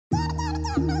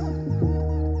What's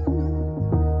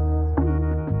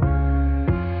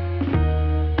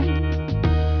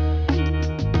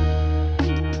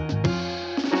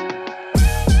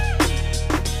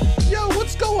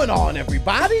going on,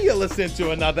 everybody? You're listening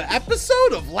to another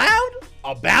episode of Loud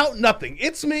About Nothing.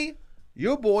 It's me,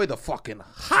 your boy, the fucking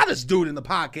hottest dude in the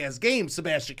podcast game,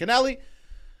 Sebastian Canelli.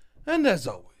 And as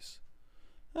always,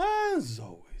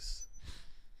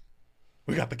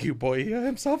 we got the cute boy here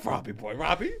himself, Robbie boy.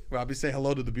 Robbie, say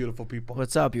hello to the beautiful people.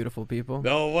 What's up, beautiful people?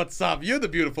 No, what's up? You're the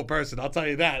beautiful person, I'll tell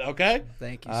you that, okay?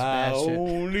 Thank you, Sebastian. I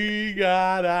only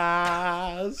got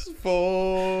eyes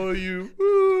for you.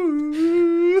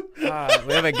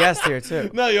 We have a guest here, too.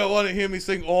 No, you don't want to hear me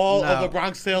sing all of the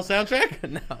Bronx Tale soundtrack?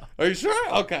 No. Are you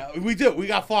sure? Okay, we do. We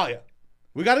got fire.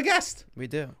 We got a guest. We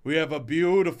do. We have a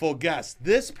beautiful guest.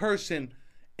 This person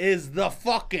is the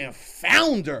fucking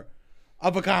founder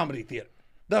of a comedy theater.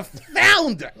 The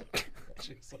founder.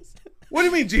 Jesus. What do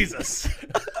you mean, Jesus?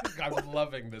 I'm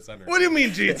loving this energy. What do you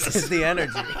mean, Jesus? This is the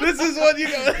energy. This is what you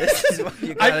got. This is what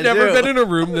you gotta I've never do. been in a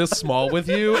room this small with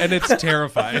you, and it's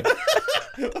terrifying.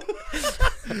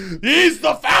 He's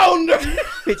the founder.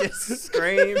 He just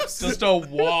screams. Just a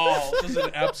wall. Just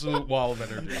an absolute wall of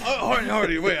energy.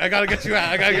 Hartney, wait, I gotta get you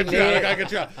out.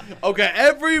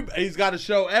 Okay, he's got a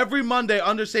show every Monday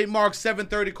under St. Mark's,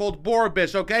 7:30, called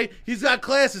Borobish, okay? He's got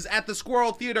classes at the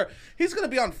Squirrel Theater. He's gonna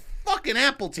be on fucking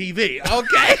Apple TV,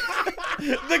 okay?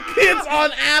 The kid's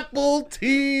on Apple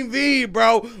TV,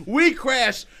 bro. We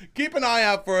crash. Keep an eye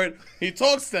out for it. He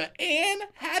talks to Anne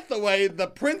Hathaway, the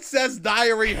Princess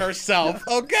Diary herself,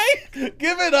 okay?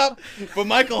 Give it up for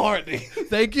Michael Hartney.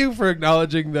 Thank you for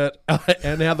acknowledging that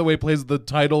Anne Hathaway plays the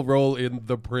title role in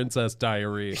The Princess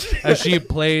Diary, as she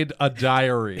played a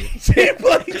diary. She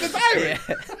played the diary.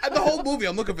 And the whole movie,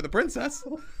 I'm looking for the princess.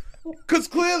 Because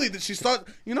clearly she started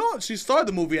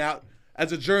the movie out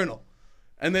as a journal.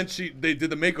 And then they did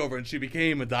the makeover and she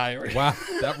became a diary. Wow,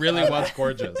 that really was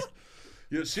gorgeous.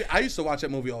 I used to watch that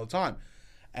movie all the time.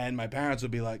 And my parents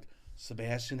would be like,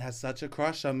 Sebastian has such a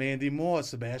crush on Mandy Moore.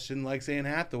 Sebastian likes Anne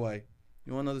Hathaway.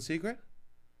 You want to know the secret?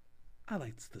 I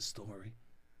liked the story.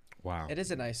 Wow. It is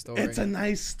a nice story. It's a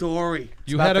nice story.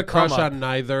 You had a crush on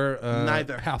neither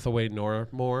Hathaway nor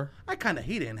Moore? I kind of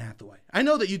hate Anne Hathaway. I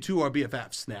know that you two are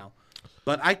BFFs now,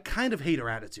 but I kind of hate her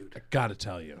attitude. I gotta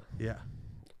tell you. Yeah.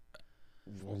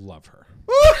 We'll love her.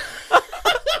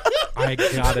 I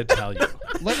gotta tell you.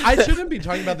 Look, I shouldn't be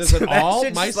talking about this at all.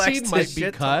 My scene might be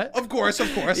cut. Of course.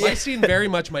 My scene very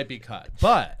much might be cut.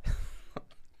 But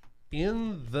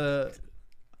in the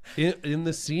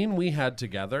scene we had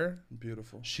together,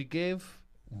 beautiful. She gave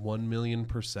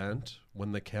 1,000,000%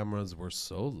 when the cameras were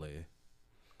solely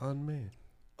on me.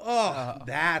 Oh,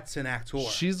 that's an actor.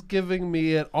 She's giving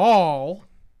me it all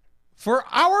for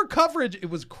our coverage. It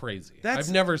was crazy.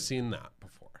 I've never seen that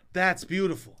before. That's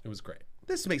beautiful. It was great.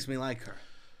 This makes me like her.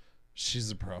 She's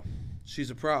a pro.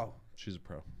 She's a pro. She's a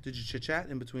pro. Did you chit-chat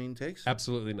in between takes?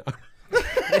 Absolutely not.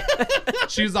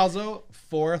 She's also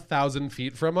 4,000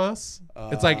 feet from us.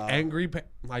 It's like angry.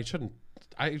 I shouldn't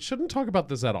talk about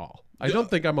this at all. I don't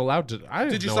think I'm allowed to.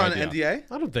 Did you sign an NDA?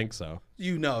 I don't think so.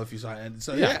 You know if you sign an NDA.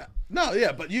 So Yeah. No,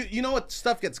 yeah, but you know what?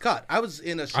 Stuff gets cut. I was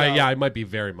in a show. I might be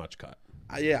very much cut.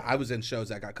 I was in shows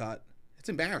that got cut. It's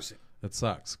embarrassing. It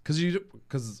sucks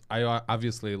because I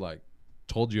obviously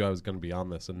told you I was going to be on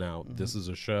this, and now this is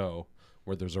a show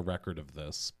where there's a record of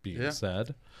this being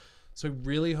said. So I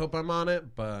really hope I'm on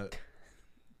it, but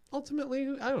ultimately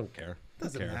I don't care.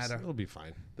 Doesn't matter. It'll be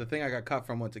fine. The thing I got cut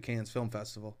from went to Cannes Film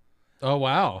Festival. Oh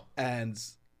wow! And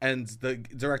the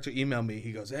director emailed me.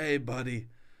 He goes, "Hey buddy,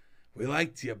 we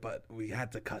liked you, but we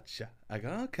had to cut you." I go,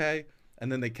 "Okay."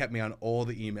 And then they kept me on all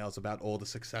the emails about all the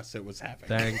success it was having.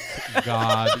 Thank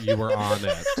God you were on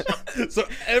it. So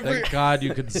Thank God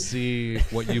you could see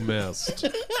what you missed.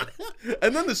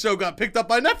 And then the show got picked up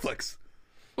by Netflix.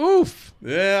 Oof.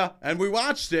 Yeah, and we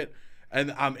watched it,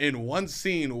 and I'm in one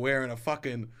scene wearing a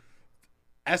fucking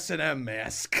S&M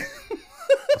mask.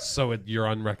 So you're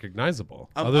unrecognizable.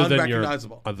 I'm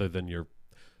unrecognizable. Other than your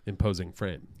imposing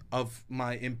frame. Of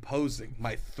my imposing,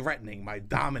 my threatening, my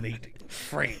dominating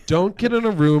frame. Don't get in a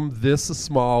room this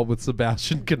small with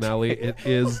Sebastian Canelli. It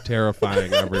is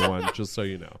terrifying, everyone, just so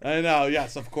you know. I know,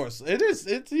 yes, of course. It is.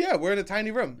 We're in a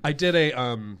tiny room. I did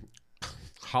a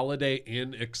Holiday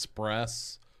Inn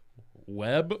Express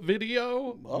web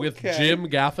video with Jim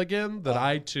Gaffigan that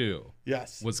I, too,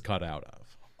 was cut out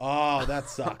of. Oh, that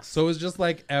sucks. So it was just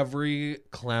like every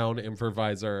clown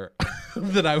improviser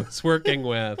that I was working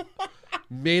with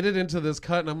made it into this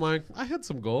cut, and I'm like, I had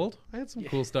some gold. I had some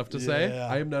cool stuff to say.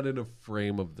 I am not in a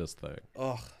frame of this thing.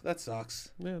 Oh, that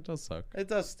sucks. Yeah, it does suck. It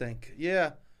does stink.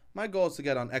 Yeah. My goal is to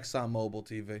get on ExxonMobil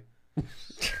TV.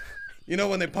 You know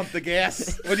when they pump the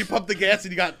gas? When you pump the gas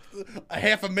and you got a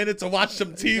half a minute to watch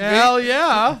some TV? Hell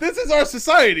yeah. This is our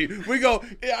society. We go,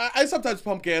 I sometimes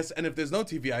pump gas, and if there's no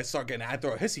TV, I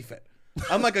throw a hissy fit.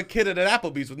 I'm like a kid at an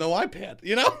Applebee's with no iPad,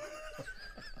 you know?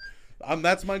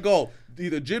 That's my goal.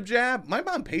 Either Jib Jab. My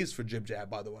mom pays for Jib Jab,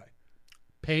 by the way.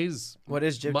 Pays What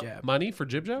is Jib Jab? money for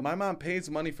Jib Jab? My mom pays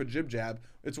money for Jib Jab.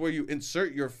 It's where you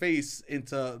insert your face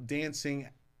into dancing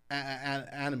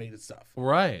animated stuff.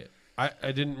 Right.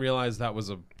 I didn't realize there was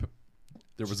a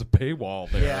paywall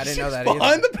there. Yeah, I didn't know that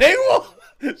Behind either. the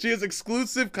paywall. She has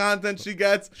exclusive content she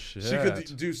gets. Shit. She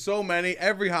could do so many.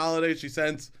 Every holiday she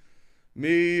sends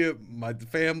me, my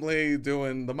family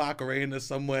doing the Macarena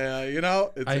somewhere, you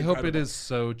know? It's I hope it incredible. is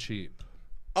so cheap.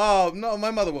 Oh, no,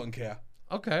 my mother wouldn't care.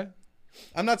 Okay.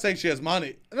 I'm not saying she has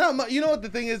money. No, you know what the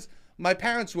thing is? My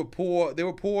parents were poor. They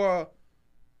were poor.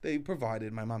 They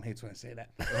provided. My mom hates when I say that.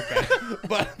 Okay.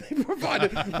 But they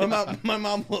provided. My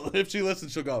mom, if she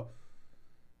listens, she'll go,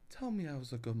 tell me I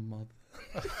was a good mother.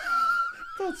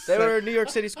 Don't They say- were New York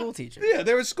City school teachers. Yeah,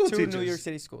 they were school Two teachers. New York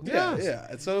City school teachers. Yeah, Yes. yeah.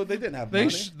 And so they didn't have They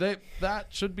money. that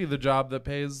should be the job that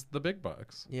pays the big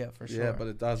bucks. Yeah, for sure. Yeah, but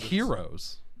it doesn't.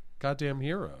 Heroes. Goddamn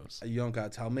heroes. You don't gotta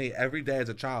tell me. Every day as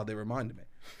a child, they reminded me.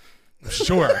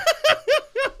 Sure.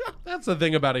 That's the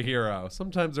thing about a hero.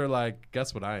 Sometimes they're like,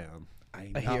 guess what I am? I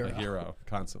A know. hero. A hero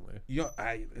constantly.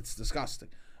 It's disgusting.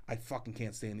 I fucking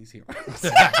can't stand these heroes.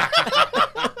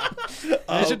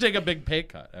 They should take a big pay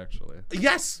cut, actually.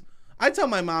 Yes, I tell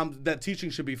my mom that teaching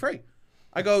should be free.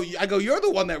 I go. You're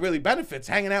the one that really benefits,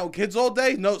 hanging out with kids all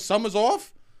day. No, summers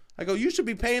off. I go. You should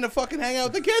be paying to fucking hang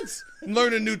out with the kids and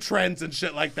learning new trends and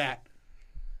shit like that.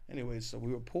 Anyways, so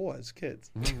we were poor as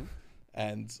kids.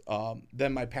 And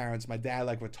then my dad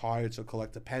like retired, so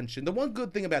collect a pension. The one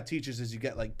good thing about teachers is you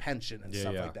get like pension and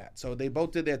stuff like that. So they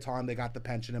both did their time. They got the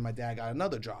pension, and my dad got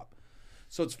another job.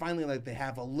 So it's finally like they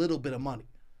have a little bit of money.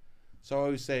 So I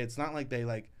always say it's not like they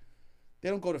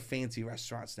don't go to fancy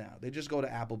restaurants now. They just go to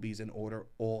Applebee's and order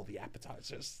all the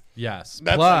appetizers. Yes.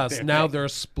 That's Plus, like their now thing. they're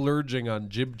splurging on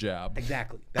Jib Jab.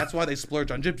 Exactly. That's why they splurge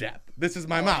on Jib Jab. This is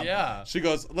my mom. yeah. She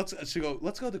goes, let's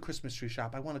go to the Christmas tree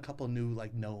shop. I want a couple new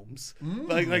like gnomes.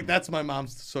 Like that's my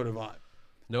mom's sort of vibe.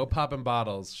 No popping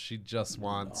bottles. She just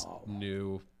wants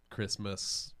new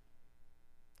Christmas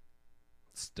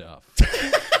stuff.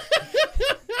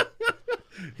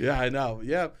 Yeah, I know.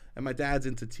 Yeah. And my dad's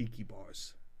into tiki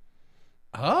bars.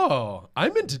 Oh,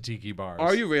 I'm into tiki bars.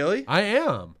 Are you really? I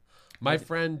am. My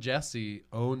friend Jesse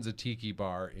owns a tiki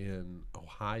bar in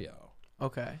Ohio.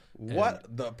 Okay. What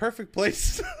the perfect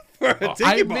place for a tiki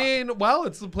I bar? mean, well,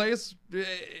 it's the place.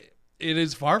 It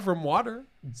is far from water,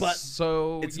 But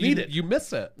so it's you, needed. You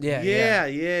miss it. Yeah.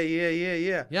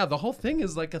 Yeah, the whole thing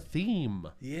is like a theme.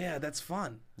 Yeah, that's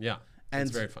fun. Yeah, And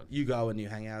it's very fun. You go and you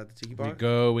hang out at the tiki bar? We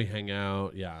go, we hang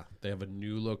out. Yeah, they have a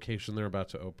new location they're about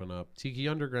to open up, Tiki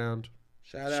Underground.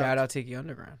 Shout out Tiki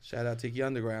Underground. Shout out Tiki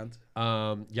Underground.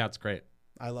 Yeah, it's great.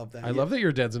 I love that. I love that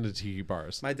your dad's into tiki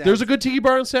bars. My dad- There's a good tiki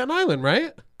bar in Staten Island,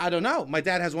 right? I don't know. My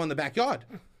dad has one in the backyard.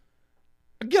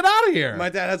 Get out of here. My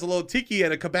dad has a little tiki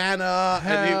and a cabana.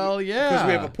 Hell yeah. Because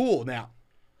we have a pool now.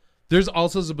 There's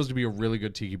also supposed to be a really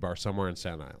good tiki bar somewhere in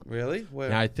Staten Island. Really? Where?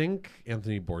 Yeah, I think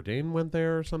Anthony Bourdain went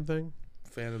there or something.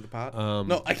 Fan of the pot? Um,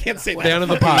 No, I can't say that. Fan of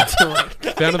the pot.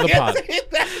 Fan of the pot.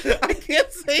 I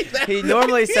can't say that. He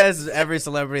normally says every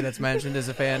celebrity that's mentioned is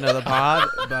a fan of the pod,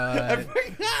 I but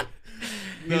forgot.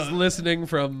 He's listening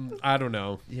from, I don't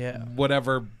know, yeah.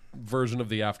 whatever version of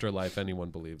the afterlife anyone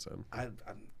believes in.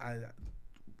 I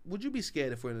would you be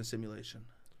scared if we're in a simulation?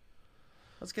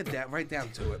 Let's get that right down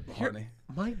to it, Hartney.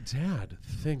 My dad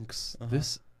thinks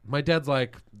this. My dad's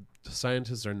like,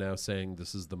 scientists are now saying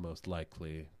this is the most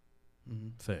likely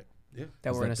thing. Yeah.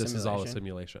 That is we're in a this simulation. is all a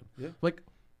simulation. Yeah. Like,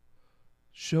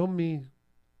 show me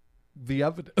the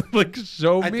evidence. Like,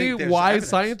 show I me think there's why evidence.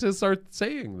 scientists are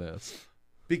saying this.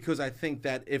 Because I think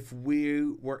that if we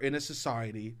were in a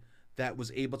society that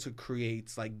was able to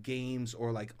create like games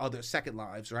or like other second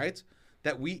lives, right?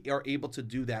 That we are able to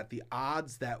do that. The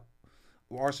odds that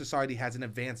our society hasn't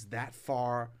advanced that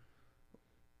far.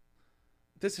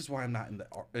 This is why I'm not in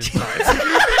science.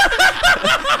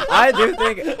 I do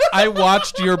think I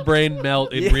watched your brain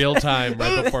melt in real time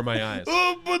right before my eyes.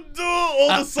 All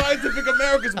the Scientific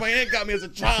Americans my aunt got me as a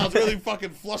child really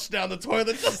fucking flushed down the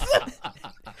toilet.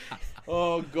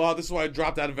 Oh God, this is why I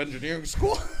dropped out of engineering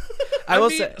school. I will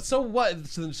mean, say so what?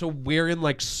 So we're in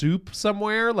like soup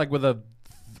somewhere, like with a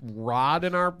rod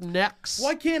in our necks.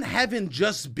 Why can't heaven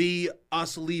just be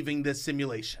us leaving this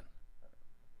simulation?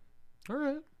 All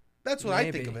right. That's what I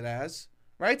Maybe. think of it as,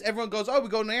 right? Everyone goes, "Oh, we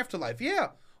go in the afterlife." Yeah.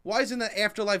 Why isn't the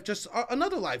afterlife just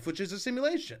another life, which is a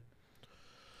simulation?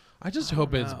 I just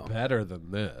hope it's better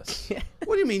than this.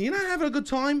 What do you mean? You're not having a good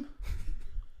time?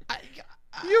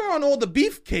 You're on all the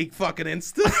beefcake fucking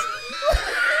instas.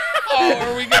 Oh,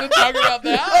 are we going to talk about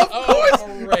that? Of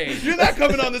course. Great. You're not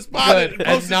coming on this pod. Good.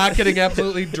 And not getting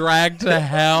absolutely dragged to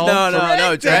hell. No,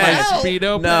 Dragged to hell?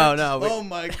 Speedo No. Oh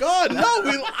my God! No,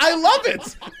 I love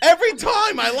it every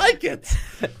time. I like it.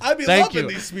 I be Thank loving you.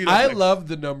 these speedo. I pics. love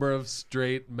the number of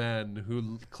straight men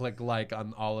who click like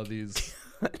on all of these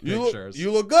pictures.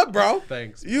 You look good, bro.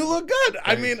 Thanks. You look good.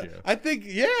 I mean, you. I think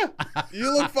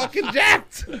you look fucking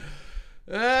jacked.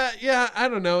 Yeah, I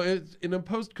don't know. In a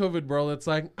post-COVID world, it's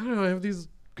like, I don't know, I have these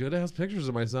good-ass pictures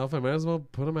of myself. I might as well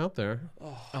put them out there.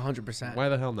 100%. Why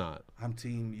the hell not? I'm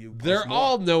team you. They're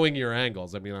all knowing your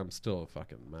angles. I mean, I'm still a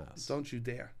fucking mess. Don't you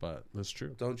dare. But that's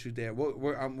true. Don't you dare.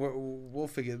 We'll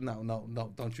figure. No.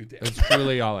 Don't you dare. It's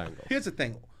truly all angles. Here's the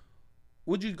thing.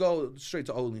 Would you go straight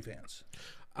to OnlyFans?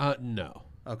 No.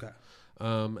 Okay.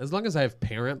 As long as I have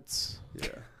parents, Yeah.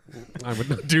 I would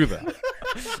not do that.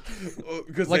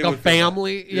 Like they a would feel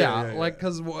family, that. Yeah. like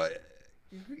because what?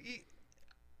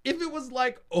 If it was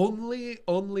like only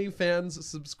OnlyFans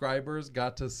subscribers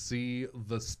got to see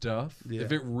the stuff,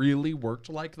 if it really worked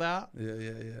like that,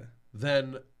 Yeah.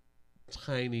 then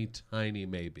tiny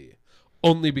maybe,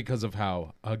 only because of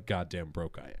how goddamn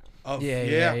broke I am. Oh,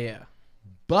 Yeah.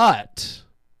 But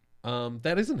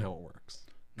that isn't how it works.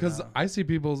 Because I see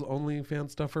people's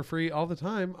OnlyFans stuff for free all the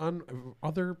time on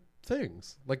other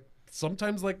things. Like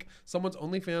sometimes like someone's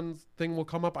OnlyFans thing will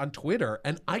come up on Twitter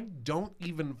and I don't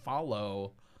even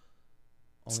follow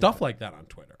stuff like that on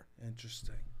Twitter.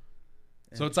 Interesting.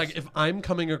 So it's like if I'm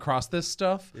coming across this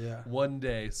stuff, one one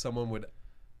day someone would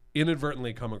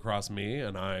inadvertently come across me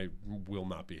and I will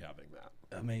not be having that.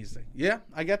 Amazing. Yeah,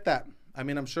 I get that. I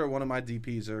mean, I'm sure one of my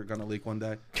DPs are going to leak one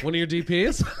day. One of your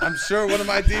DPs? I'm sure one of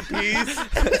my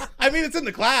DPs. I mean, it's in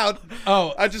the cloud.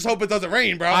 Oh. I just hope it doesn't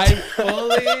rain, bro. I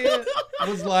fully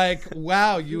was like,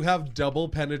 wow, you have double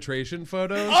penetration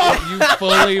photos? You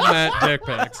fully meant dick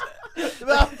pics.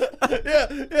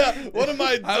 Yeah. One of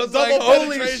my I was double like,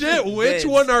 holy penetration- shit, which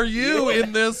one are you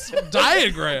in this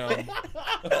diagram?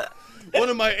 One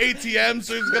of my ATMs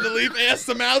who's going to leave ass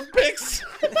to mouth pics.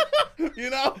 You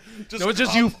know? No, it's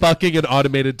just you fucking an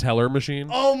automated teller machine.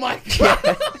 Oh my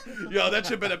God. Yo, that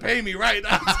shit better pay me right.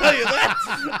 I'll tell you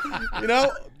that. You know?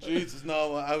 Jesus,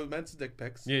 no. I was meant to dick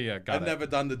pics. Yeah, got I've it. never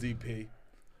done the DP.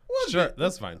 Sure,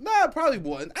 that's fine. Nah, I probably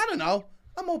wouldn't. I don't know.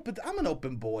 I'm open. I'm an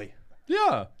open boy.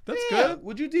 Yeah, that's Yeah. good.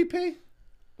 Would you DP?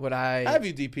 Would I Have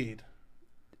you DP'd?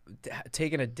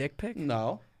 taken a dick pic?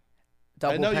 No.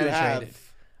 Double I know penetrated. you have.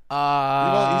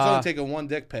 He's only taken one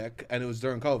dick pic, and it was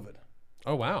during COVID.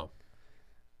 Oh, wow.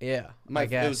 Yeah, I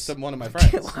guess. It was one of my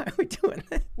friends. Why are we doing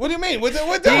that? What do you mean? We're doing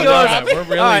He it, goes- Robbie. We're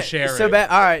really All right, sharing.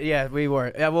 all right, yeah, we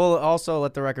were. Yeah, we'll also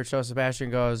let the record show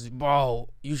Sebastian goes, bro,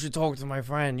 you should talk to my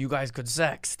friend. You guys could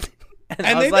sext. And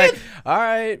I was they like, did? all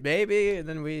right, maybe. And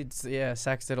then we,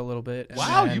 sexted a little bit. And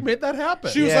Wow, then- you made that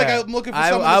happen. She was like, I'm looking for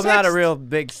someone to I'm not a sext. real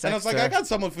big sexter. And I was like, I got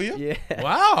someone for you. Yeah.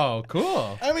 Wow,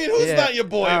 cool. I mean, who's Yeah. not your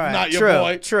boy All if right, not your true,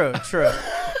 boy?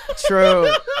 True.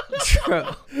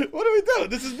 What are we doing?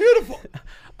 This is beautiful.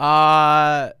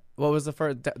 What was the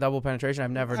first double penetration?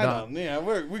 I've never I done. know. Yeah,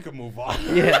 we can move on.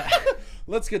 Yeah.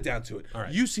 Let's get down to it. All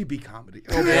right. UCB comedy.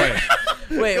 Oh,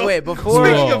 boy. Wait, before.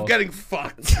 Speaking Cool. of getting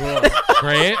fucked. Cool.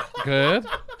 Great, good.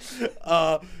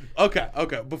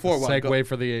 Okay. Before what? Go. Segue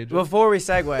for the age. Before we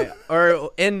segue,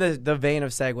 or in the vein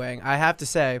of segueing, I have to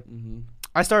say,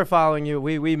 I started following you.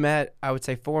 We met, I would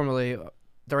say, formally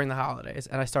during the holidays,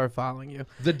 and I started following you.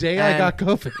 The day I got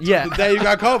COVID. Yeah. The day you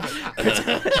got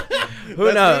COVID. Who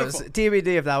That's knows? TBD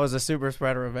if that was a super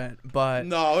spreader event, but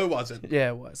No, it wasn't. yeah,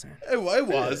 it wasn't. It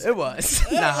was. It was.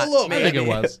 Nah, a little I think it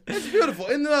was. It's beautiful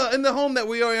in the home that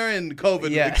we are in.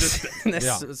 COVID Yes, existed. in this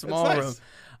Yeah. small It's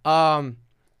room.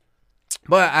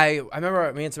 But I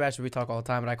remember me and Sebastian, we talk all the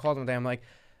time, and I called him today. I'm like,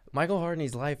 Michael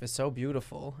Hartney's life is so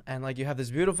beautiful, and like you have this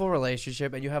beautiful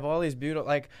relationship, and you have all these beautiful,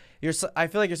 like I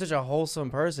feel like you're such a wholesome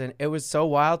person. It was so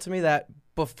wild to me that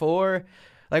before,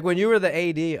 like when you were the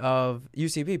AD of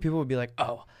UCB, people would be like,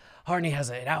 oh, Hartney has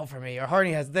it out for me, or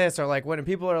Hartney has this, or like when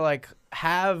people are like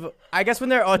I guess when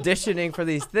they're auditioning for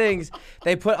these things,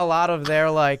 they put a lot of their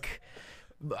like.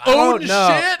 I don't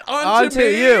know. Shit onto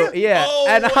me? you, yeah. Oh,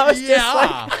 and I was yeah. just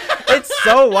like, it's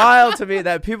so wild to me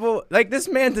that people like this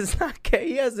man does not care.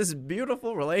 He has this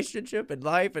beautiful relationship in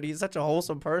life, and he's such a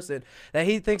wholesome person that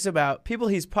he thinks about people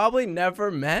he's probably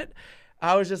never met.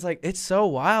 I was just like, it's so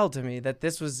wild to me that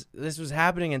this was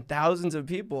happening in thousands of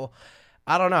people.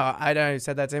 I don't know. I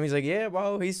said that to him. He's like, yeah,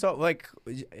 bro. He saw like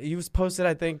he was posted,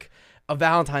 I think, a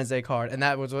Valentine's Day card, and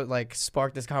that was what like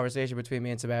sparked this conversation between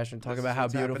me and Sebastian, talking about how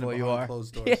beautiful you are.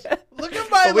 Yeah. Look at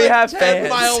my We have 10 fans.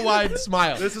 mile wide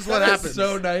smile. This is what That happens.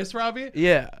 So nice, Robbie.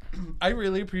 Yeah. I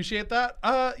really appreciate that.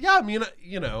 Yeah, I mean,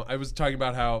 I was talking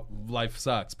about how life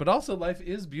sucks, but also life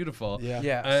is beautiful. Yeah.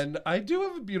 Yes. And I do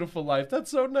have a beautiful life.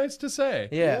 That's so nice to say.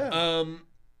 Yeah.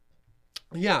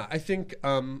 Yeah, I think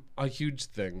a huge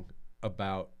thing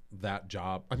about that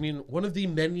job. I mean, one of the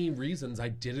many reasons I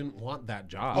didn't want that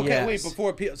job. Okay, Yes. wait.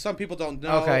 Before some people don't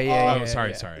know. Okay, yeah, Oh,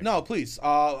 sorry. No, please.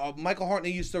 Michael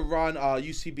Hartney used to run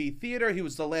UCB Theater. He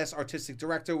was the last artistic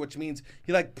director, which means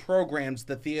he like programs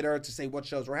the theater to say what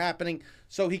shows were happening.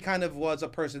 So he kind of was a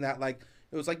person that like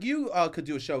it was like you could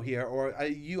do a show here, or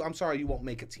I'm sorry, you won't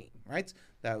make a team, right?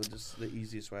 That was just the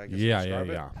easiest way I guess to describe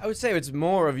it. I would say it's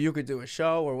more of you could do a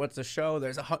show, or what's a show?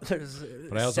 There's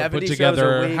But I also 70 put shows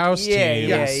together a week. house Yeah, teams.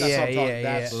 yeah, Yes, that's what I'm talking- yeah.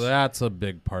 that's- So that's a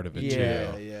big part of it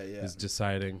Yeah. too. Yeah. Is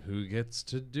deciding who gets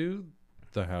to do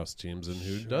the house teams and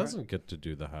who doesn't get to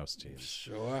do the house teams.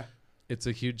 Sure. It's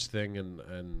a huge thing,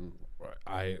 and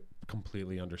I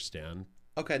completely understand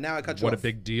Okay, now I cut you what off. a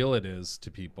big deal it is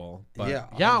to people. But Yeah,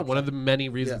 yeah, 100%. one of the many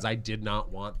reasons Yeah. I did not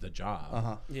want the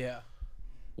job Yeah.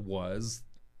 was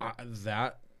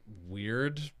that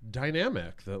weird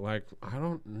dynamic that like I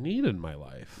don't need in my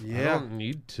life. I Yeah. don't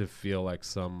need to feel like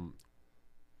some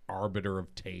arbiter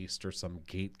of taste or some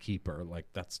gatekeeper. Like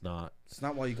that's not It's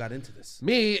not why you got into this.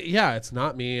 me. Yeah, it's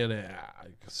not me, and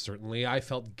certainly I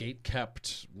felt gate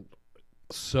kept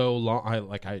so long.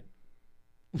 I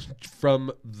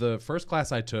from the first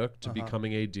class I took to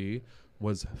becoming AD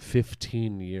was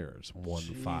 15 years,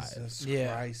 1-5. Jesus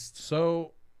Yeah. Christ.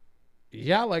 So,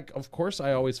 yeah, like of course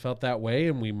I always felt that way,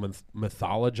 and we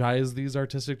mythologize these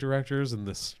artistic directors in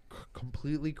this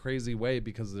completely crazy way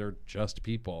because they're just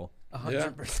people.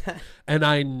 100%. And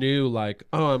I knew like,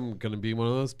 oh, I'm gonna be one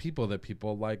of those people that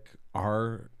people like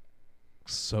are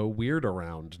so weird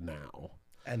around now.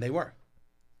 And they were.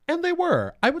 And they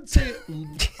were. I would say,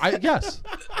 I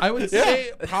would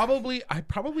say I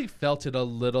probably felt it a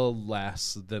little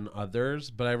less than others.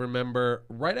 But I remember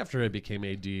right after I became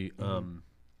AD,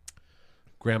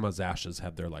 Grandma's Ashes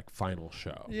had their like final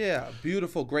show. Yeah,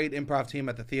 beautiful, great improv team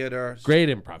at the theater. Great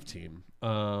improv team.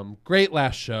 Great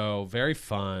last show. Very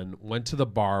fun. Went to the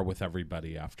bar with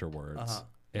everybody afterwards.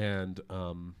 And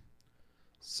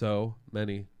so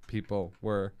many people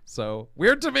were so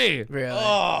weird to me. Really?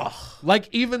 Oh, Like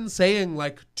even saying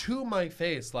like to my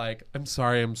face, like, I'm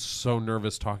sorry, I'm so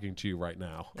nervous talking to you right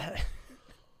now.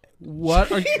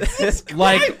 What are you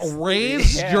like?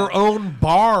 Raise your own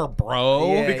bar,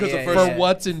 bro. Yeah, because of for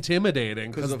what's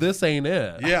intimidating, 'Cause because of- this ain't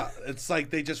it. yeah. It's like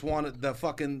they just wanted the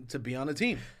fucking to be on a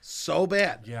team so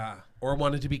bad. Yeah. Or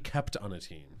wanted to be kept on a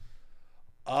team.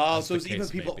 Oh, so the it's even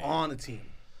case people may be. on a team.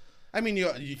 I mean,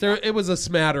 you It was a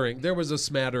smattering. There was a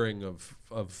smattering of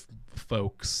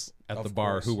folks at Of the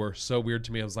bar course. who were so weird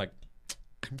to me. I was like,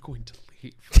 I'm going to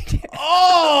leave.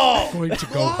 oh, I'm going to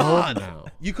go home now.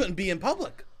 you couldn't be in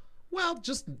public. Well,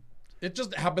 it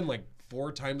just happened like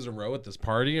 4 times in a row at this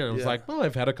party, and I was Yeah. like, well,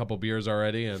 I've had a couple beers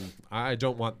already, and I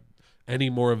don't want any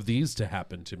more of these to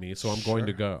happen to me, so I'm going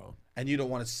to go. And you don't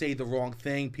want to say the wrong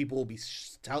thing. People will be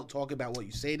talking about what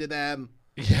you say to them.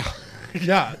 Yeah,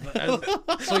 yeah.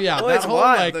 So yeah, Well, that it's whole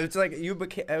wild. like It's like you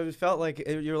became. It felt like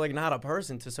you're like not a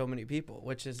person to so many people,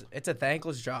 which is it's a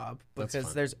thankless job That's because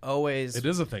fine. there's always it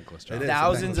is a thankless job. It is.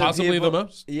 thousands of Possibly people. the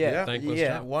most Yeah, thankless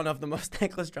yeah, job. one of the most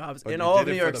thankless jobs But in you all of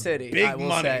did New it for York the City. big I will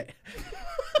money. say,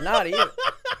 not even.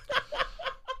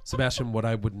 Sebastian, what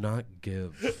I would not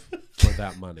give for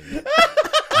that money,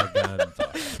 again,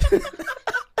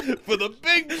 For the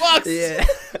big bucks. Yeah.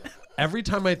 every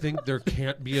time I think there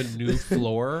can't be a new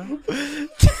floor,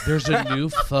 there's a new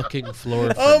fucking floor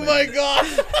for Oh me. my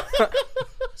god.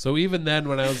 So even then,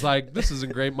 when I was like, this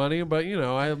isn't great money, but you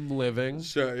know, I'm living.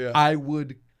 Sure, yeah. I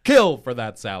would kill for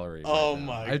that salary. Oh right now.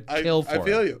 my. I'd kill for I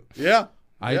feel it. you. Yeah.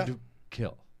 I'd Yeah.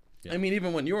 kill. I mean,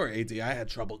 even when you were AD, I had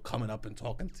trouble coming up and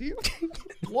talking to you.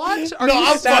 What? Are No, you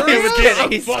I'm fucking serious? with you.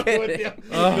 I'm He's fucking with kidding.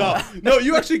 you. No,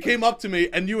 you actually came up to me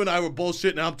and you and I were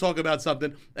bullshitting and I'm talking about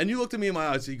something and you looked at me in my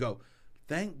eyes and you go,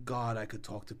 thank God I could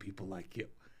talk to people like you.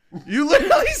 You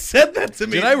literally said that to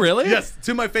me. Did I really? Yes,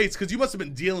 to my face, because you must have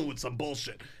been dealing with some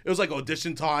bullshit. It was like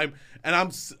audition time, and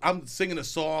I'm singing a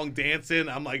song, dancing.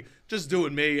 I'm like just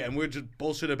doing me, and we're just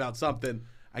bullshit about something.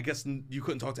 I guess you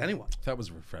couldn't talk to anyone. That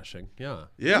was refreshing. Yeah.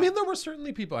 Yeah. I mean, there were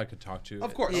certainly people I could talk to.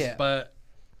 Of course. Yeah. But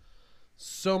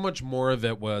so much more of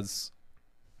it was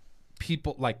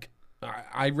people like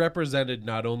I represented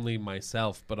not only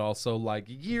myself, but also like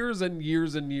years and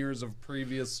years and years of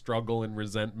previous struggle and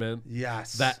resentment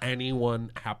Yes. that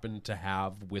anyone happened to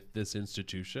have with this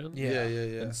institution. Yeah.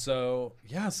 And so,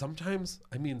 yeah, sometimes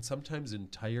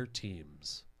entire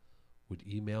teams would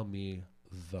email me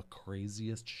the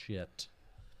craziest shit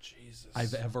Jesus.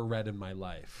 I've ever read in my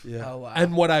life. Yeah. Oh, wow.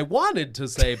 And what I wanted to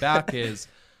say back is,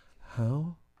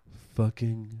 how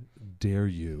fucking dare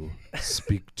you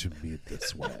speak to me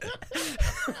this way?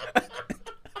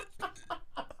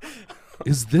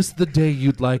 Is this the day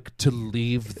you'd like to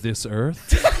leave this earth?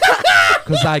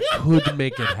 Because I could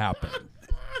make it happen.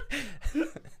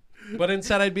 But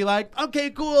instead I'd be like,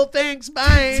 okay, cool, thanks,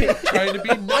 bye. Trying to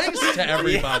be nice to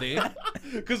everybody.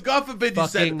 Because God forbid you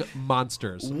Fucking said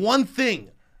monsters. one thing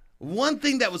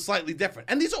that was slightly different.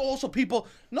 And these are also people,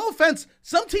 no offense,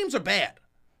 some teams are bad.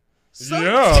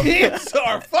 Some teams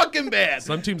are fucking bad.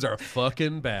 Some teams are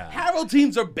fucking bad. Harrow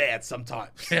teams are bad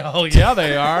sometimes. Hell yeah,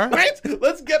 they are. Right?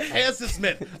 Let's get past this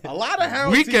myth. A lot of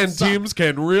Harrow Weekend suck. teams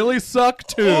can really suck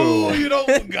too. Oh, you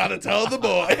don't gotta tell the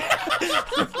boy.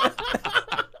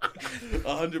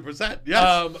 100%.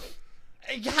 Yes.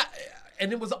 Yeah,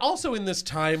 and it was also in this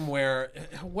time where,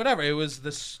 whatever, it was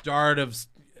the start of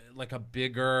like a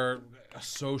bigger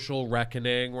social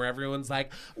reckoning where everyone's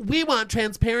like, we want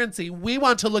transparency. We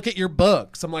want to look at your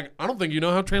books. I'm like, I don't think you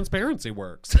know how transparency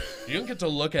works. You don't get to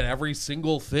look at every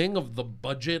single thing of the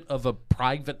budget of a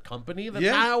private company. That's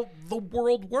how the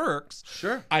world works.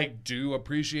 Sure. I do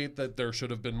appreciate that there should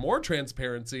have been more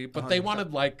transparency, but they 100%.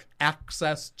 wanted like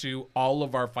access to all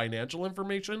of our financial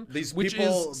information, These which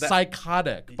people is that-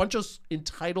 psychotic. Bunch of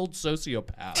entitled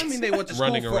sociopaths. I mean, they went to school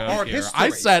running for around art here. history. I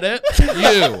said it.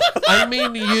 You. I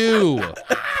mean you.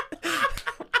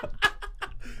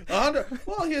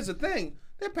 Well, here's the thing.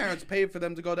 Their parents paid for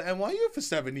them to go to NYU for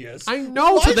 7 years. I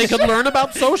know, so they could learn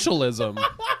about socialism.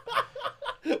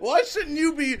 Why shouldn't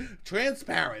you be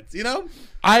transparent, you know?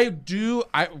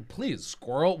 Please,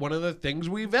 Squirrel, one of the things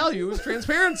we value is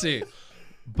transparency.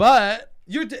 But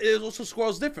It also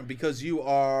Squirrel's different because you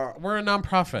are, we're a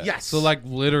nonprofit. Yes. So, like,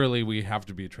 literally, we have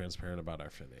to be transparent about our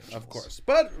financials. of course.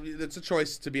 But it's a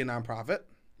choice to be a nonprofit.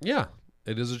 Yeah,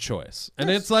 it is a choice. And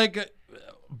it's like,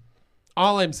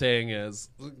 all I'm saying is,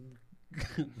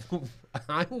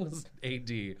 I was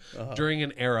AD during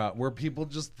an era where people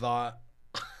just thought,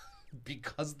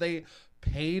 because they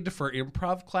paid for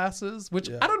improv classes, which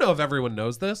I don't know if everyone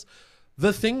knows this,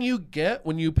 the thing you get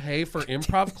when you pay for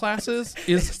improv classes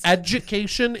is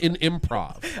education in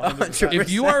improv. 100%. If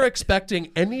you are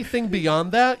expecting anything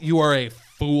beyond that, you are a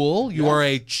fool. You are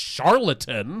a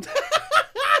charlatan.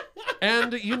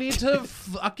 And you need to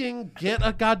fucking get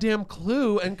a goddamn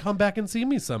clue and come back and see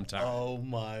me sometime. Oh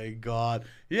my God.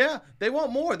 Yeah, they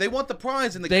want more. They want the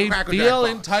prize in the They Cracker Jack feel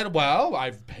box. entitled. Well,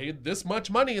 I've paid this much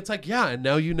money. It's like, yeah, and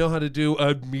now you know how to do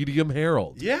a medium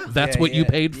herald. Yeah. That's Yeah, what you yeah.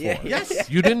 paid for. Yeah,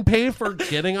 Yes. You didn't pay for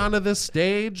getting onto this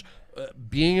stage,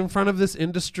 being in front of this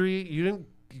industry. You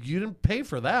didn't pay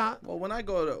for that. Well, when I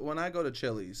go to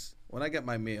Chili's, when I get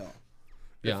my meal,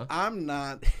 Yeah. I'm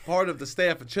not part of the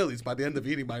staff at Chili's by the end of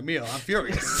eating my meal. I'm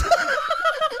furious.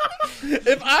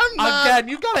 If I'm not, Again,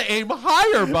 you gotta aim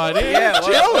higher, buddy. Yeah,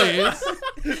 well, Chili's.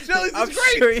 Chili's I'm is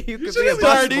great. sure you could should be a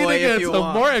start busboy eating if at you some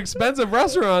want. more expensive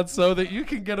restaurants so that you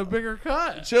can get a bigger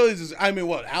cut. Chili's is, I mean,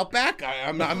 what, Outback?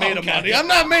 I'm not made of money. I'm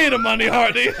not made of money,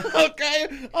 Hartney. Okay?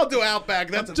 I'll do Outback.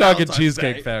 That's a Talking Valentine's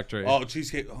Cheesecake Day. Factory. Oh,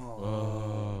 Cheesecake.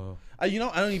 Oh. You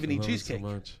know, I don't even eat Love it cheesecake. so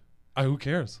much. Who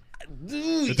cares?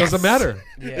 Dude, It doesn't matter.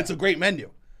 Yeah. It's a great menu.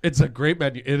 It's a great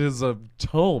menu. It is a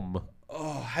tome.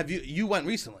 Oh, have you went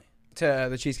recently? To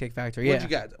the Cheesecake Factory. What'd yeah. you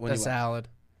get when The you went? salad.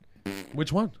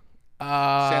 Which one?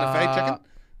 Santa Fe chicken?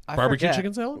 I Barbecue forget.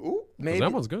 chicken salad? Ooh. 'Cause Maybe.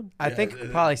 that one's good. I think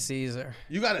probably Caesar.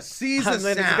 You got a Caesar I'm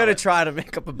salad. gonna try to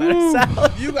make up a better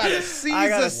salad. You got a I got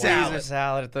Caesar a Caesar salad.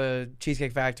 salad at the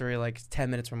Cheesecake Factory, like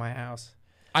 10 minutes from my house.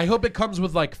 I hope it comes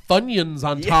with like Funyuns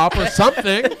on top or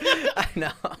something. I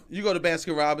know. You go to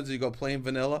Baskin Robbins, you go plain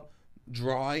vanilla,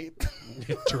 dry.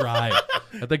 Dry.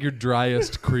 I think you're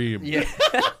driest cream. Yeah.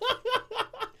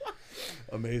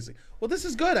 Amazing. Well, this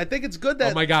is good. I think it's good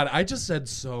that Oh my God. I just said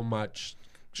so much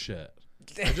shit.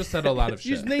 I just said a lot of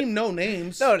you shit. just name no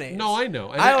names. No names. No, I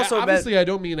know. And I also obviously I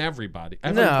don't mean everybody. No,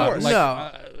 Everybody,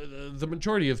 no. The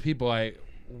majority of people I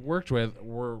worked with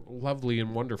were lovely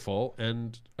and wonderful,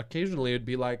 and occasionally it'd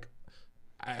be like,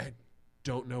 I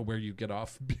don't know where you get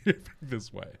off behaving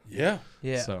this way. Yeah.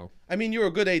 Yeah. So I mean, you're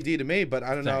a good AD to me, but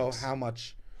I don't Thanks. know how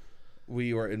much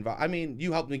we were involved. I mean,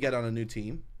 you helped me get on a new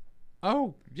team.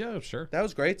 Oh, yeah, sure. That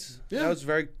was great. Yeah. That was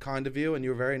very kind of you, and you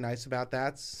were very nice about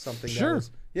that. Something Sure. that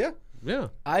was, yeah. Yeah.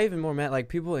 I even more meant like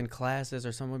people in classes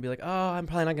or someone would be like, "Oh, I'm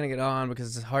probably not gonna get on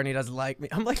because Hartney doesn't like me."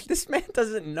 I'm like, this man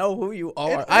doesn't know who you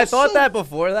are. I thought also- that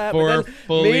before that, but then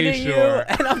fully meeting you, sure.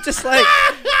 and I'm just like,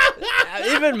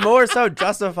 even more so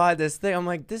justified this thing. I'm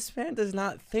like, this man does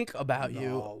not think about you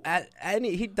No. at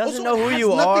any. He doesn't Also, know it who has you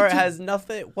nothing are. to- Has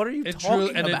nothing. What are you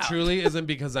talking about? It truly isn't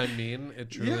because I'm mean.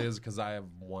 It truly Yeah. is because I have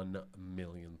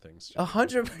 1,000,000 things to do.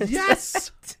 100%.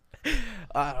 Yes.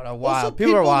 I don't know. Wow. Also,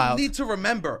 People are wild. need to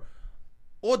remember,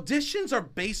 auditions are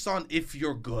based on if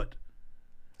you're good.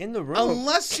 In the room.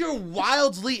 Unless you're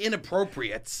wildly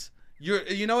inappropriate,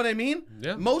 you know what I mean?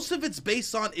 Yeah. Most of it's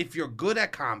based on if you're good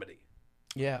at comedy.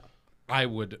 Yeah. I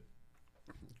would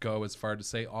go as far to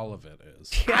say all of it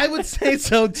is. I would say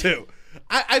so too.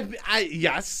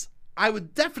 Yes, I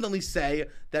would definitely say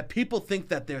that people think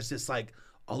that there's this like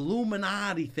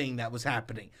Illuminati thing that was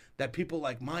happening. That people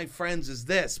like, my friends is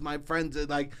this, my friends are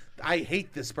like, I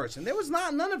hate this person. There was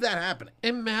none of that happening.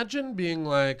 Imagine being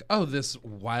like, oh, this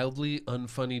wildly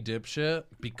unfunny dipshit,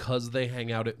 because they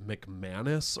hang out at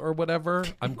McManus or whatever,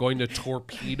 I'm going to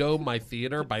torpedo my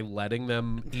theater by letting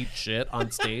them eat shit on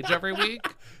stage every week.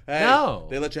 Hey, No.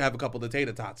 they let you have a couple of the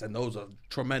tater tots, and those are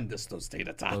tremendous. Those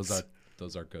tater tots.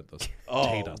 Those are good. Those Oh.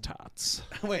 tater tots.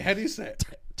 Wait, how do you say it?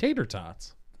 Tater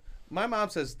tots. My mom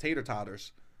says tater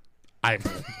totters.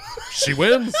 She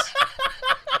wins.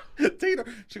 Tater.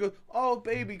 She goes, oh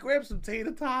baby, grab some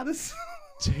tater totters.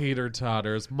 Tater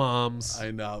totters. Moms.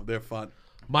 I know, they're fun.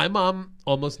 My mom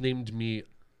almost named me,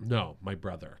 no, my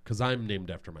brother, because I'm named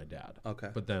after my dad. Okay.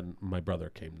 But then my brother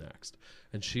came next.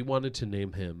 And she wanted to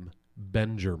name him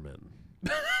Benjamin.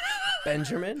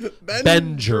 Benjamin?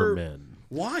 Benjamin.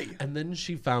 Why? And then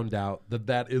she found out that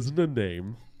that isn't a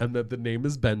name and that the name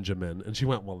is Benjamin. And she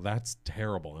went, well, that's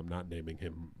terrible. I'm not naming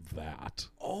him that.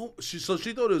 Oh, so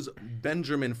she thought it was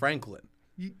Benjamin Franklin.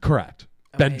 Correct.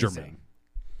 Amazing. Benjamin.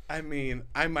 I mean,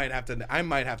 I might have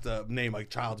to name a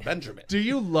child Benjamin. Do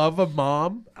you love a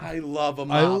mom? I love a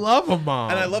mom. I love a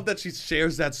mom. And I love that she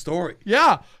shares that story.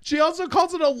 Yeah. She also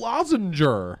calls it a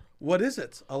lozenger. What is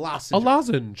it? A lozenge. A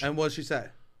lozenge. And what does she say?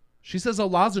 She says a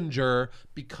lozenger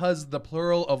because the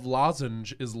plural of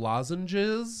lozenge is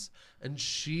lozenges, and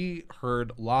she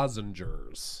heard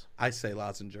lozengers. I say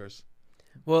lozengers.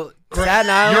 Well, Staten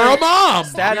Island. You're a mom.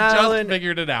 Staten we Island. just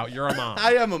figured it out. You're a mom.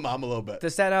 I am a mom a little bit. The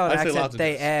Staten Island I say accent, they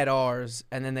lozenges. add R's,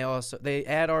 and then they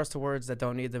add R's to words that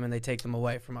don't need them, and they take them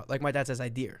away from. Like my dad says,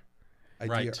 idea.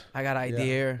 Idea. Right. I got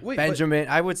idea. Wait, but- Benjamin.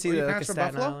 I would see Were your like a parents from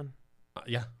Staten Buffalo? Island.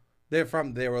 Yeah.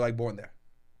 They were like born there.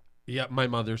 Yeah. My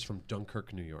mother's from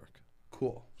Dunkirk, New York.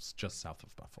 Cool. It's just south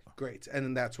of Buffalo. Great. And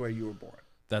then that's where you were born.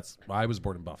 I was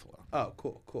born in Buffalo. Oh,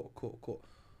 cool.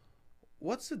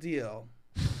 What's the deal?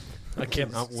 I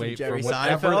cannot wait for Jerry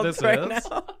whatever Seinfeld this right is.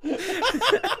 now.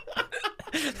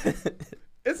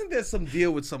 Isn't there some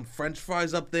deal with some French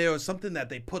fries up there or something that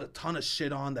they put a ton of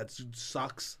shit on that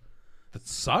sucks? That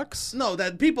sucks. No,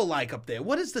 that people like up there.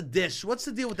 What is the dish? What's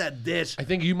the deal with that dish? I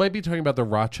think you might be talking about the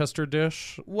Rochester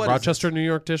dish. What is Rochester, New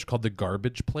York dish called the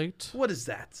garbage plate. What is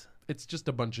that? It's just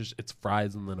a bunch of it's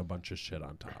fries and then a bunch of shit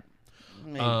on top.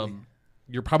 Maybe.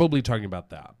 You're probably talking about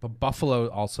that. But Buffalo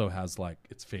also has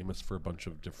it's famous for a bunch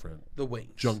of different The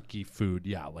wings. junky food.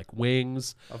 Yeah, like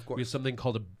wings. Of course. We have something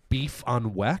called a beef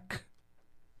on weck,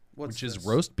 What's which is this?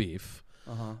 roast beef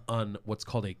Uh-huh. on what's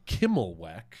called a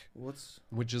Kimmelweck, What's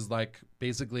which is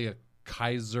basically a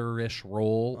Kaiserish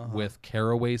roll with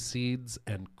caraway seeds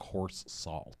and coarse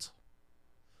salt.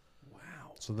 wow?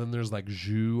 So then there's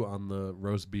jus on the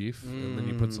roast beef, and then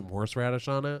you put some horseradish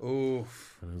on it,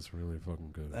 Oof, and it's really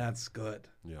fucking good. that's good.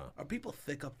 Yeah, Are people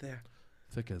thick up there?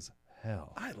 thick as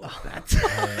hell. I love that.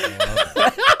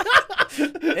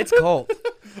 It's cold.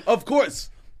 Of course,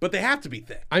 but they have to be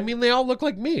thick. I mean, they all look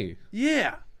like me.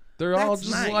 Yeah. They're all That's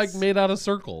just nice. made out of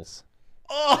circles.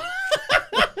 Oh.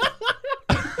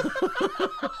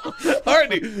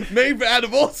 Hartney, made out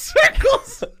of all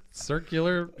circles.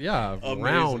 Circular, yeah, Amazing.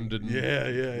 round and Yeah.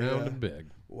 and big.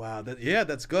 Wow,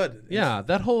 that's good. Yeah,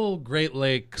 that whole Great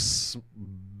Lakes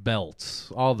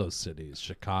belt, all those cities,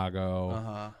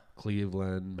 Chicago,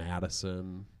 Cleveland,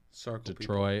 Madison, Circle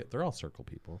Detroit, they're all circle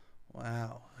people. people.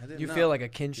 Wow, I didn't You know. feel like a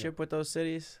kinship with those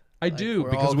cities? I Like, do,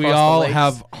 we're because all we across the all lakes?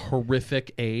 have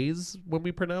horrific A's when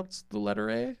we pronounce the letter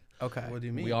A. Okay. What do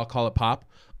you mean? We all call it pop.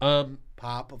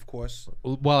 Pop, of course.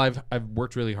 Well, I've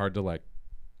worked really hard to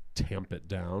tamp it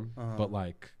down, but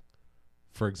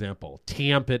for example,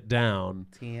 tamp it down.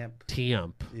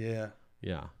 Tamp. Yeah.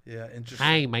 Yeah. Interesting.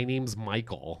 Hi, my name's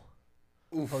Michael.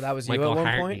 Oh, that was you Michael at one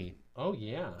Hartney. point? Oh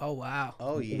yeah. Oh, wow.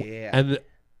 Oh yeah. And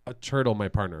a turtle, my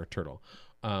partner, a turtle.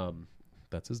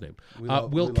 That's his name. We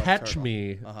Will love catch Turtle.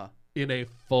 me Uh-huh. in a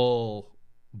full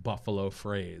Buffalo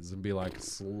phrase and be like,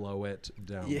 slow it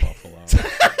down, Yeah. Buffalo.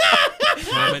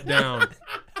 Calm it down.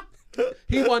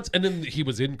 He wants, and then he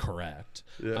was incorrect.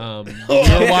 Yeah.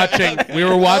 We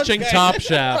were watching Okay. Top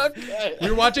Chef. Okay. We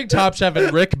were watching Top Chef,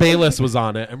 and Rick Bayless was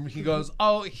on it, and he goes,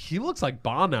 "Oh, he looks like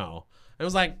Bono." I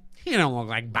was like, "He don't look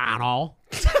like Bono."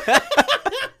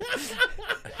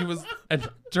 And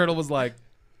Turtle was like,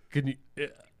 "Can you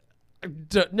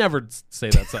never say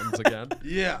that sentence again?"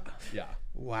 Yeah. Yeah.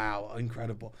 Wow,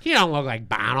 incredible. He don't look like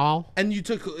Bono. And you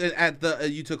took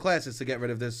you took classes to get rid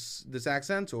of this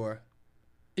accent, or?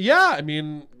 Yeah, I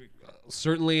mean,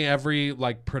 certainly every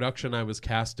like production I was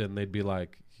cast in, they'd be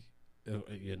like,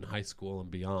 in high school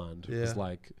and beyond, it was Yeah.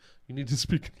 like, you need to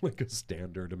speak like a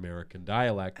standard American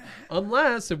dialect,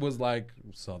 unless it was like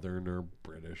Southern or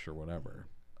British or whatever.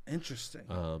 Interesting.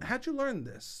 How'd you learn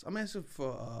this? I'm asking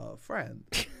for a friend.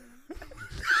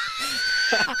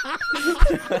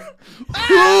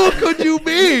 Who could you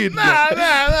mean?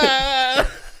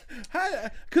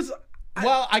 Because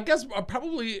Well, I guess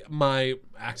probably my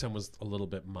accent was a little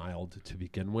bit mild to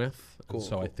begin with, Cool,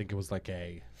 so I cool. think it was like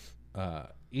a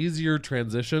easier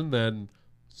transition than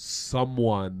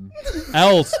someone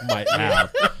else might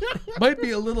have. Might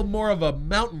be a little more of a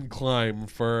mountain climb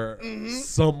for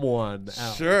someone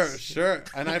else. Sure.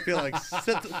 And I feel like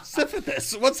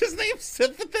Sisyphus. What's his name?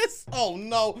 Sisyphus? Oh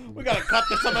no, we gotta cut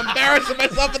this. I'm embarrassing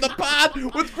myself in the pod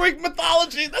with Greek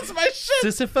mythology. That's my shit.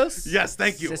 Sisyphus? Yes,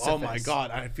 thank you. Oh my Sisyphus.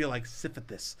 god, I feel like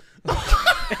Sisyphus.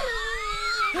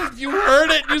 You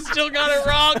heard it. You still got it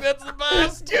wrong. That's the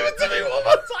best. Give it to me one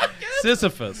more time.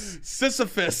 Sisyphus.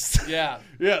 Sisyphus. Yeah.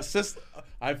 Yeah,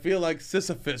 I feel like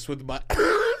Sisyphus with my.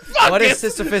 What does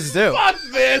Sisyphus do? Fuck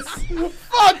this!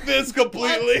 Fuck this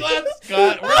completely. Let's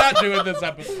cut. We're not doing this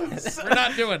episode. We're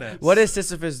not doing it. What does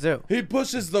Sisyphus do? He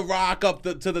pushes the rock up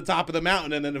to the top of the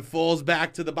mountain, and then it falls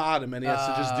back to the bottom, and he has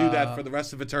to just do that for the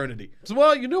rest of eternity. So,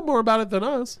 well, you know more about it than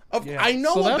us. I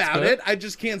know So that's about good. it. I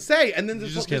just can't say. And then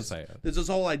there's just can't say it. There's this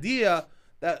whole idea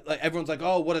that like everyone's like,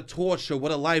 oh, what a torture,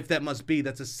 what a life that must be.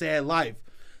 That's a sad life.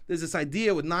 There's this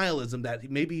idea with nihilism that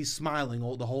maybe he's smiling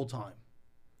the whole time.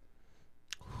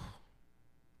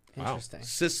 Interesting.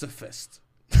 Sisyphus.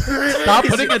 Stop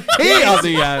putting a T on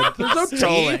the end. There's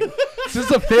no T.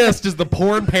 Sisyphus is the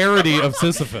porn parody of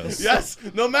Sisyphus. Yes,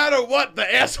 no matter what,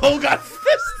 the asshole got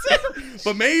fisted.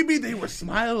 But maybe they were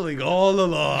smiling all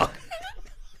along.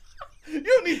 You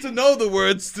don't need to know the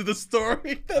words to the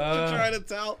story that you're trying to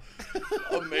tell.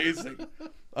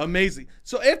 Amazing.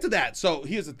 So after that,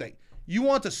 here's the thing. You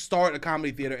want to start a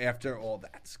comedy theater after all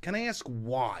that. Can I ask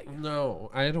why? No,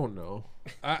 I don't know.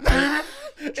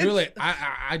 Truly,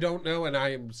 I don't know, and I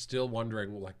am still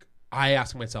wondering. Like, I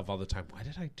ask myself all the time, why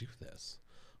did I do this?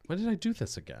 Why did I do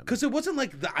this again? Because it wasn't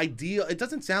like the ideal. It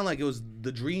doesn't sound like it was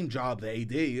the dream job, the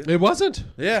AD. It wasn't.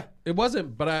 Yeah. It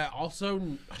wasn't. But I also,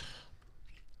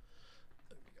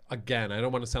 again, I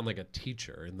don't want to sound like a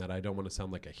teacher in that I don't want to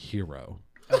sound like a hero.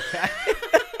 Okay.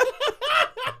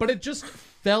 But it just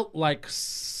felt like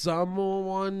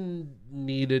someone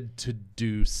needed to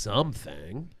do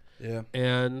something. Yeah.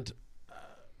 And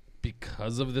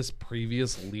because of this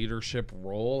previous leadership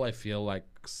role, I feel like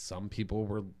some people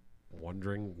were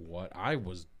wondering what I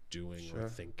was doing or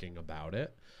thinking about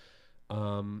it.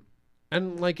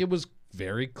 And like it was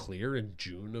very clear in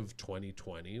June of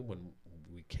 2020 when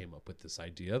we came up with this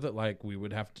idea that like we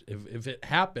would have to, if it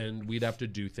happened, we'd have to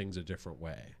do things a different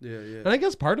way. Yeah. And I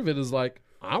guess part of it is like,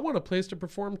 I want a place to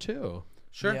perform too.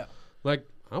 Sure. Yeah. Like,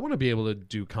 I want to be able to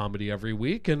do comedy every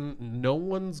week, and no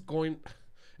one's going.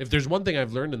 If there's one thing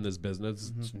I've learned in this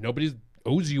business, it's nobody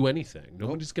owes you anything.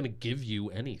 Nobody's going to give you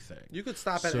anything. You could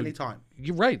stop at So- any time.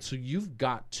 You're right. So you've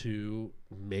got to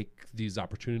make these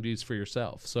opportunities for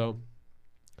yourself. So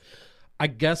I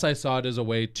guess I saw it as a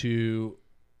way to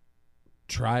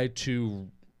try to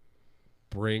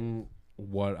bring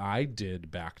what I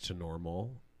did back to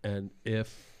normal. And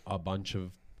if a bunch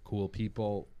of cool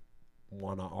people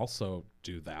want to also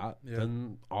do that,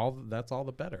 then that's all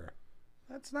the better.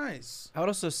 That's nice. I would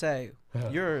also say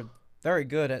you're very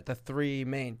good at the three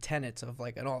main tenets of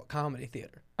like an alt comedy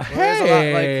theater. There's a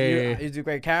lot, like you do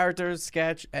great characters,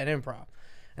 sketch, and improv.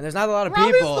 And there's not a lot of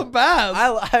Robbie's people. the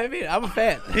best. I mean, I'm a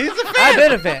fan. He's a fan. I've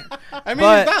been a fan. I mean,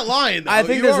 But he's not lying, though. I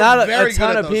think You there's are not very a good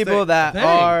ton at of those people things. that Thanks.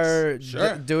 are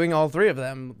Sure. doing all three of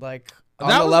them, like on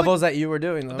That the was the- levels that you were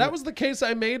doing them. That was the case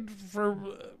I made for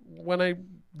when I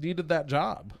needed that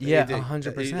job. yeah, AD.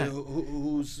 100%.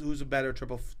 Who's a better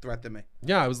triple threat than me?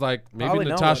 Yeah, I was like, maybe Probably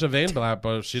no Natasha one. Vainblatt,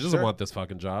 but she doesn't Sure. want this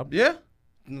fucking job. Yeah.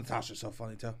 Natasha's so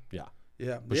funny too. Yeah.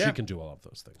 Yeah, But yeah. she can do all of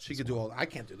those things. She could do all. I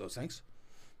can't do those things.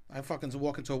 I fucking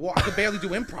walk into a wall. I can barely do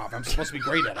improv. I'm supposed to be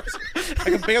great at it. I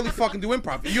can barely fucking do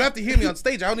improv. You have to hear me on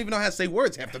stage. I don't even know how to say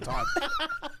words half the time.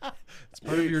 It's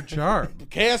part of your charm.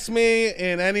 Cast me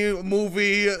in any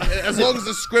movie as long as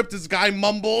the script is guy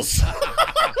mumbles.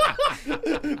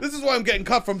 This is why I'm getting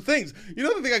cut from things. You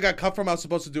know the thing I got cut from? I was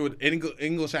supposed to do an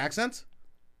English accent,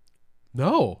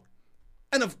 No.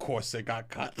 and of course it got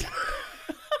cut.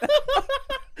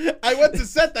 I went to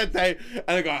set that day,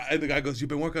 and the guy goes, "You've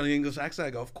been working on the English accent?"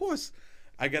 I go, "Of course."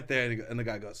 I get there, and the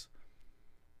guy goes,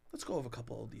 "Let's go over a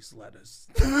couple of these letters."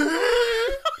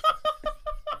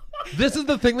 This is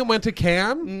the thing that went to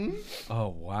Cannes? Mm-hmm. Oh,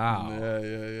 wow.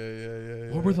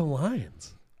 Yeah. What were the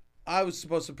lines? I was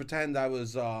supposed to pretend I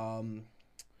was Judi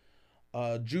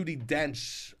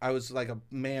Dench. I was like a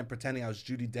man pretending I was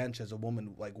Judi Dench as a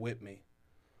woman, like with me.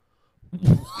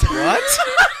 What?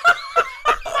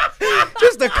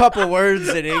 Just a couple words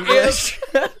in English.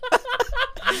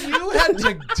 You had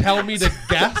to tell me to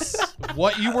guess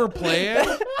what you were playing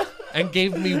and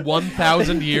gave me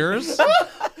 1,000 years?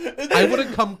 I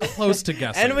wouldn't come close to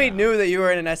guessing. And we that. knew that you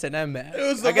were in an S&M match. It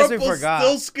was the I guess we Rumpel forgot.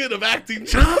 Stiltskin of acting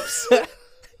chops.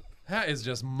 That is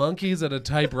just monkeys at a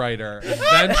typewriter.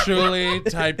 Eventually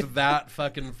typed that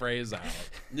fucking phrase out.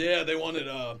 Yeah, they wanted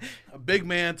a big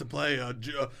man to play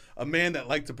a man that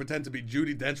liked to pretend to be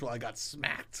Judi Dench while I got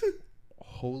smacked.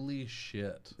 Holy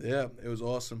shit. Yeah, it was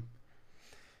awesome.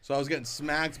 So I was getting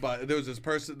smacked by, there was this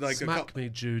person like Smack me,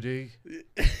 Judy.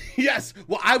 Yes,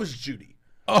 well I was Judy.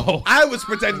 Oh, I was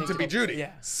pretending to be Judy.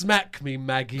 Yeah. smack me,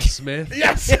 Maggie Smith.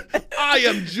 Yes, I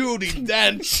am Judi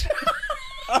Dench.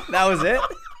 That was it?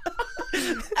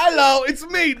 Hello, it's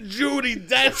me, Judi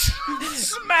Dench.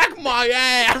 Smack my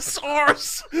ass,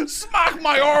 arse. Smack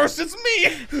my arse, it's me,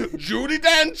 Judi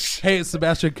Dench. Hey,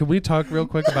 Sebastian, can we talk real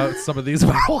quick about some of these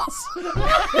vowels?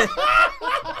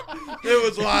 It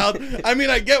was wild. I mean,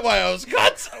 I get why I was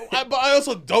cut, but I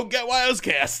also don't get why I was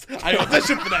cast. I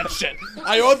auditioned for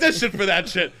that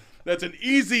shit. That's an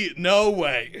easy no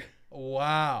way.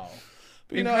 Wow.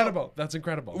 You know, Incredible. That's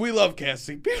incredible. We love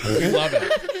casting people. We love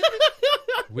it.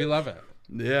 We love it.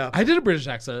 Yeah. I did a British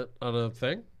accent on a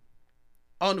thing.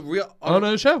 On On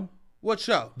a show. what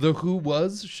show? The Who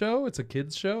Was show. It's a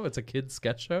kids show. It's a kids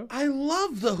sketch show. I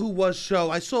love the Who Was show.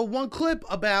 I saw one clip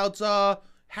about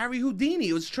Harry Houdini.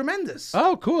 It was tremendous.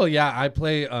 Oh, cool. Yeah, I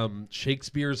play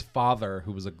Shakespeare's father,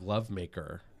 who was a glove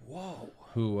maker. Whoa.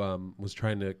 Who was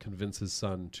trying to convince his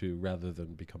son to, rather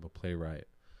than become a playwright,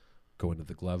 go into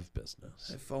the glove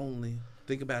business. If only.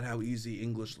 Think about how easy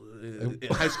English,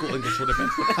 high school English would have been.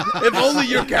 If only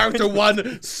your character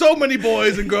won, so many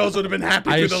boys and girls would have been happy.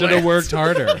 I through the should have land. worked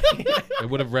harder. It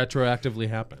would have retroactively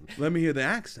happened. Let me hear the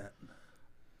accent.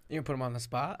 You can put him on the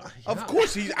spot? Of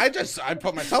course, I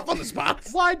put myself on the spot.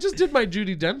 Well, I just did my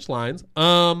Judi Dench lines.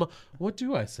 What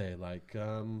do I say? Like,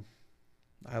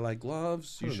 I like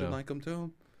gloves. You don't should know. like them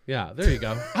too. yeah, there you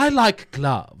go. I like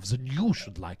gloves, and you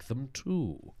should like them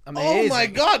too. Amazing. Oh my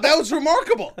God, that was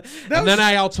remarkable. And then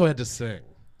I also had to sing.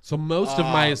 So most of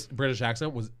my British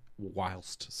accent was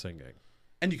whilst singing.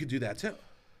 And you could do that too.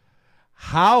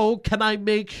 How can I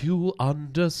make you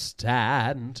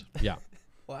understand? Yeah.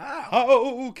 Wow.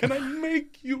 How can I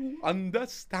make you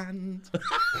understand?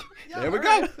 There we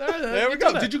go. There we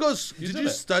go. Did you go? Did you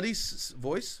study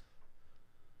voice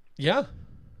Yeah.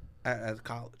 at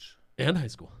college? And high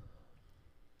school.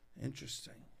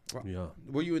 Interesting. Yeah.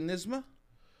 Were you in NISMA?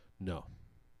 No.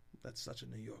 That's such a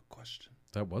New York question.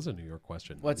 That was a New York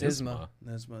question. What's ISMA?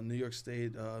 NISMA, New York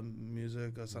State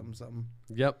Music or something.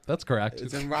 Yep, that's correct.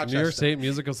 It's in New York Rochester. State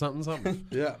Music of something.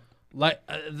 Yeah. Like,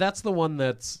 that's the one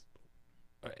that's...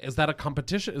 Is that a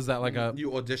competition? Is that like a...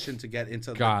 You audition to get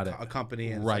into Got it. a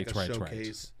company and Right, it's like a right.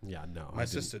 showcase. Yeah, no. My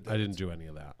sister did I it. didn't do any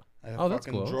of that. I Oh, that's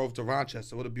fucking cool. drove to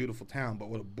Rochester. What a beautiful town, but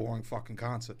what a boring fucking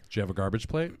concert. Did you have a garbage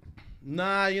plate?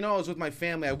 Nah, I was with my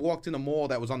family. I walked in a mall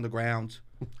that was underground.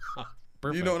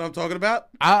 Perfect. You know what I'm talking about?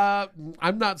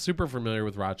 I'm not super familiar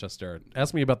with Rochester.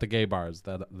 Ask me about the gay bars.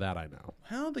 That I know.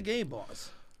 How are the gay bars?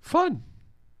 Fun.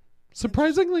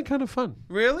 Surprisingly kind of fun.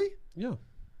 Really? Yeah.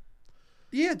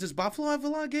 Yeah, does Buffalo have a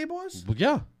lot of gay bars? Well,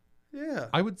 yeah. Yeah.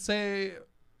 I would say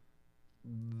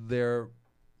they're...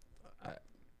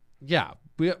 yeah.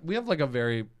 We have like a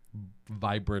very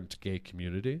vibrant gay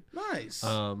community. Nice.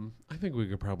 I think we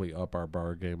could probably up our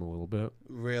bar game a little bit,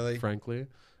 Really? frankly,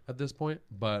 at this point.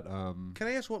 But Can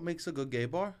I ask what makes a good gay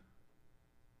bar?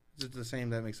 Is it the same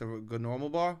that makes a good normal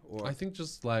bar? Or I think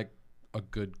just like a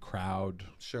good crowd,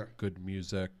 Sure. good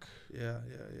music, Yeah.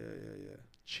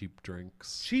 cheap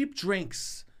drinks. Cheap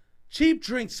drinks. Cheap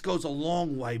drinks goes a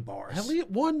long way, bars. Elliot,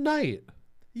 one night.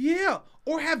 Yeah.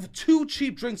 Or have 2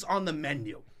 cheap drinks on the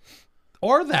menu.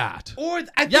 Or that. Or I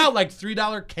think, Yeah, like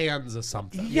 $3 cans of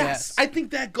something. yes, I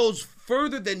think that goes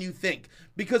further than you think.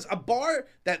 Because a bar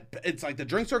that it's like the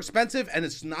drinks are expensive and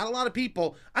it's not a lot of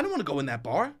people, I don't want to go in that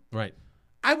bar. Right.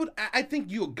 I think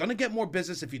you're gonna get more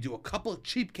business if you do a couple of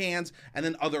cheap cans and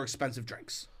then other expensive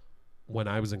drinks. When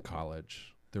I was in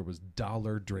college, there was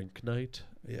dollar drink night.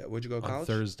 Yeah, where'd you go to On college?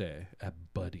 Thursday at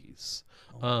Buddy's.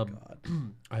 Oh my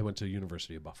God. I went to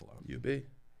University of Buffalo. UB.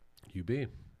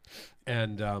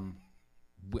 And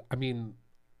I mean,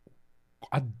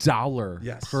 $1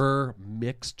 Yes. per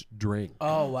mixed drink.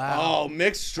 Oh wow. Oh,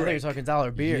 mixed I thought you were drink. talking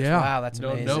dollar beers. Yeah. Wow, that's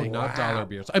No, amazing. not Wow. dollar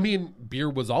beers. I mean, beer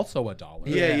was also $1.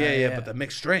 Yeah, Yeah. but the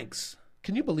mixed drinks.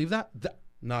 Can you believe that?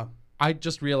 No. I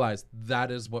just realized that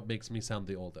is what makes me sound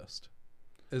the oldest.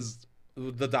 Is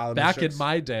The dollar back mixed in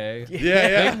my day,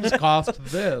 Yeah. things cost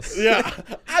this. Yeah.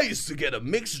 I used to get a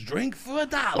mixed drink for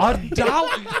 $1.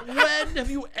 $1? When have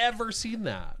you ever seen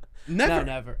that? Never. No,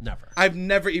 never. Never.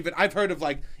 I've heard of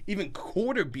like even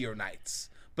quarter beer nights,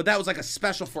 but that was like a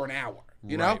special for an hour.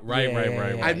 You know? Right.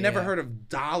 Yeah. I've never heard of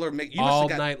dollar mix. All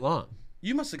night long.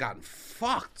 You must have gotten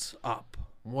fucked up.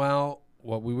 Well,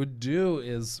 what we would do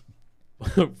is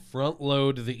front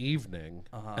load the evening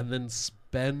and then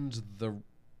spend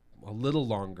a little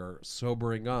longer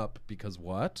sobering up because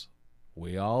what?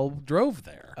 We all drove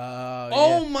there.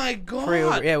 Oh my God. Free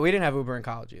Uber. Yeah, we didn't have Uber in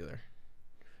college either.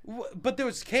 But there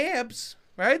was cabs,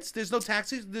 right? There's no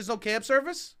taxis. There's no cab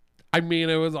service. I mean,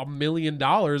 it was $1 million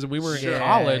and we were in Yeah,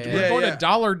 college. yeah. We're going Yeah. to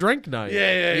dollar drink night. Yeah.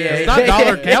 It's not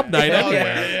dollar cab night Oh,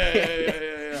 anywhere.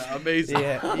 yeah. Amazing.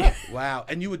 Yeah. Wow.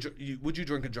 And would you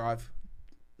drink and drive?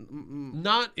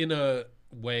 Not in a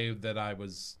way that I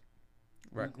was.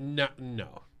 Right. No.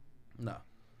 No.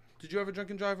 Did you ever drink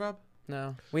and drive, Rob?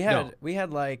 No. We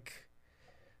had like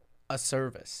a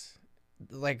service.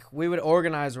 Like we would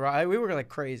organize ride. We were like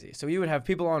crazy. So we would have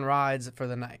people on rides for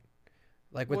the night.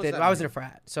 Like What within, does that I was mean? in a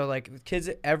frat. So like kids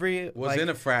every Was like, in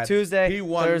a frat. Tuesday, He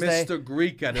won Thursday. Mr.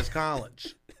 Greek at his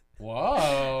college.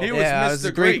 Whoa. He was Yeah, I Mr. was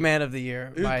the Greek. Greek man of the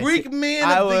year. He was My- Greek man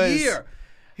I of the was- year.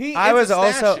 I was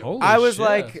also statue. Holy I was shit.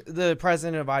 like the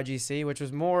president of IGC, which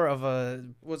was more of a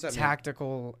What's that mean?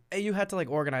 tactical. You had to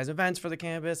like organize events for the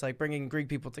campus, like bringing Greek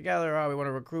people together. Oh, we want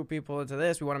to recruit people into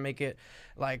this. We want to make it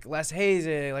like less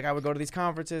hazing. Like I would go to these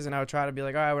conferences and I would try to be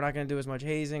like, all right, we're not going to do as much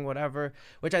hazing, whatever.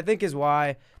 Which I think is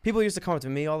why people used to come up to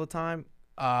me all the time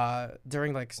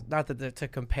during like not that to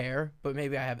compare, but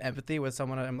maybe I have empathy with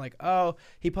someone. I'm like, oh,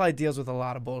 he probably deals with a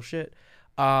lot of bullshit.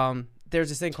 There's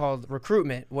this thing called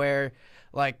recruitment where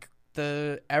like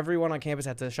everyone on campus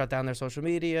had to shut down their social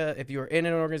media. If you were in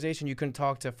an organization, you couldn't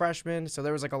talk to freshmen. So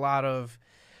there was like a lot of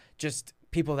just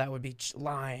people that would be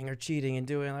lying or cheating and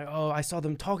doing like, oh, I saw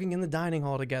them talking in the dining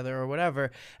hall together or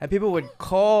whatever. And people would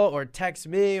call or text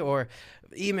me or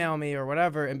email me or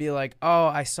whatever and be like, oh,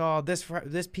 I saw this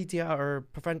PTI or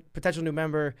potential new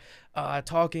member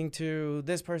talking to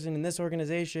this person in this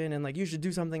organization and like you should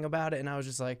do something about it. And I was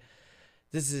just like,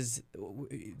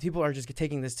 people are just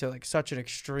taking this to like such an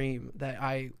extreme that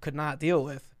I could not deal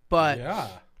with. But Yeah.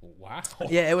 Wow.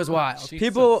 yeah, it was wild. Jesus.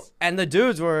 People and the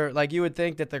dudes were like, you would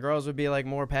think that the girls would be like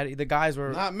more petty. The guys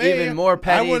were Not me. even more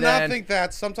petty. I would not than, think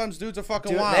that. Sometimes dudes are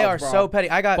fucking dude, wild. they are bro. so petty.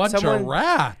 I got Bunch someone. of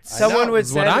rats. Someone know, would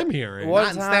is what send- I'm hearing. One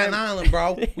Not in Staten time- Island,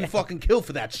 bro. We fucking kill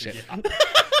for that shit.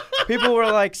 People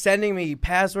were like sending me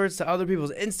passwords to other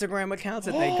people's Instagram accounts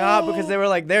that they got because they were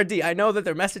like, I know that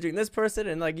they're messaging this person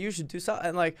and like you should do something.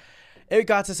 And like it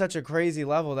got to such a crazy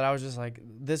level that I was just like,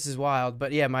 this is wild.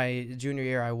 But yeah, my junior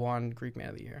year, I won Greek Man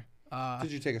of the Year.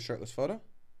 Did you take a shirtless photo?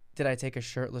 Did I take a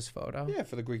shirtless photo? Yeah,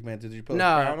 for the Greek man. Did you put a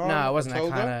No, crown on? no, a it wasn't that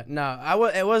toga? kind of. No,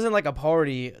 it wasn't like a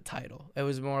party title. It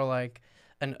was more like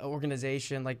an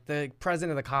organization. Like the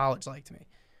president of the college liked me,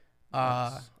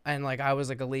 Nice. and like I was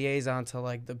like a liaison to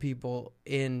like the people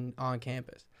on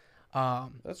campus.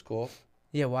 That's cool.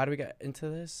 Yeah, why do we get into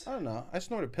this? I don't know. I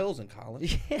snorted pills in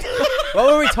college.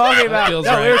 What were we talking about? feels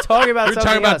No, we right. were talking about We're something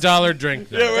talking about else. dollar drink.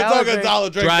 night. Yeah, we're Dollar talking drink. dollar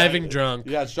drink. Driving night. drunk.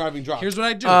 Yeah, it's driving drunk. Here's what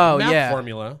I do. Oh, math yeah.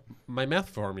 formula. My math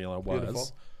formula was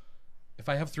Beautiful. if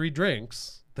I have 3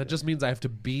 drinks, that just means I have to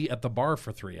be at the bar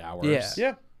for 3 hours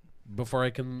Yeah. before I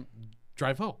can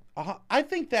drive home. I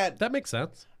think that That makes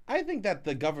sense.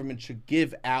 the government should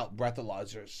give out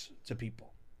breathalyzers to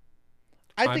people.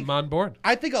 I'm on board.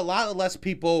 I think a lot less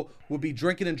people would be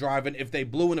drinking and driving if they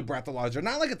blew in a breathalyzer,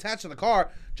 not like attached to the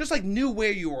car, just like knew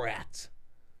where you were at.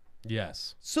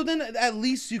 Yes. So then at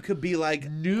least you could be like,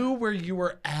 Knew where you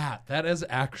were at. That is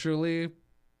actually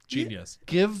genius.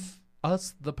 Give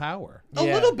us the power. a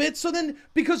Yeah. little bit. So then,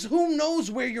 because who knows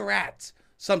where you're at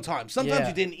sometimes. Sometimes Yeah.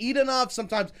 you didn't eat enough.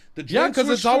 Sometimes the drinks Yeah, because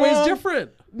were it's always strong.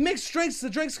 different. Mixed drinks, the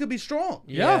drinks could be strong.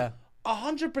 Yeah.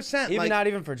 100%. Even Like, not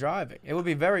even for driving. It would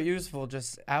be very useful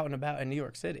just out and about in New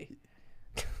York City.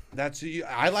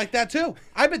 I like that too.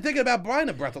 I've been thinking about buying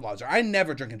a breathalyzer. I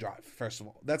never drink and drive, first of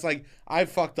all. That's like, I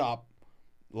fucked up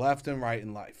left and right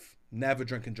in life. Never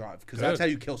drink and drive, because that's how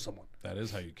you kill someone. That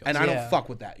is how you kill. And I don't fuck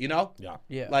with that, you know? Yeah.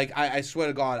 Yeah. Like, I swear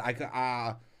to God,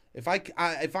 if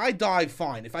I die,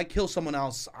 fine. If I kill someone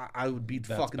else, I would be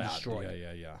fucking bad. destroyed.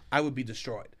 Yeah. I would be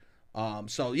destroyed.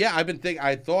 So yeah,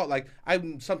 I thought like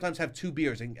I sometimes have 2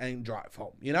 beers and drive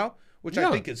home, you know, which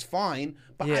I think is fine.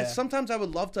 But sometimes I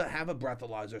would love to have a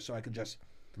breathalyzer so I could just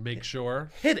make sure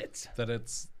hit it that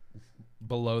it's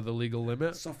below the legal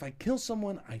limit. So if I kill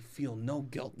someone, I feel no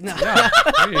guilt. Yeah,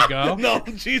 there you go. No,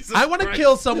 Jesus. I want to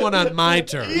kill someone on my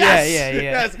terms.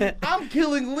 Yes, yes. I'm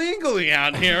killing legally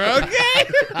out here, okay?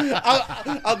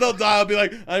 They'll die. I'll be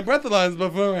like, I breathalyzed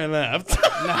before I left.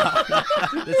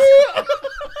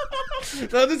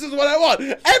 So this is what I want.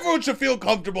 Everyone should feel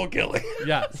comfortable killing.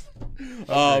 Yes.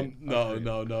 No.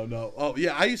 Oh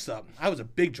yeah, I was a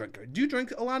big drinker. Do you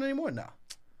drink a lot anymore? No.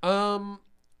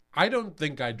 I don't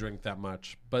think I drink that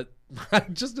much, but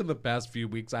just in the past few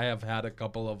weeks, I have had a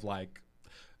couple of like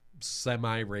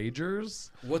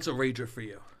semi-ragers. What's a rager for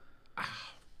you? I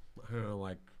don't know,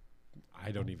 like,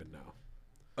 I don't even know.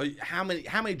 How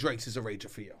many drinks is a rager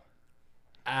for you?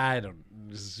 I don't.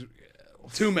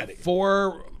 Too many.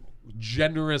 4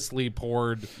 generously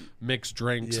poured mixed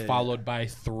drinks followed by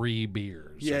 3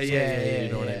 beers. Yeah.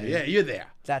 You know what I mean? Yeah, you're there.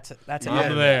 That's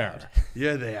I'm there.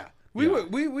 You're there.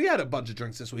 We had a bunch of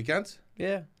drinks this weekend.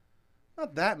 Yeah.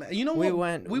 Not that many. You know we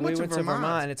what? went to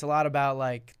Vermont, and it's a lot about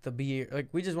like the beer. Like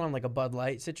we just wanted like a Bud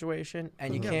Light situation,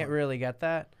 and you can't really get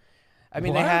that. I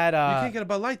mean, they had. You can't get a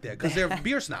Bud Light there because they're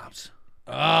beer snobs.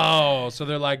 Oh, so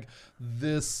they're like,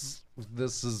 this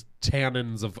is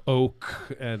tannins of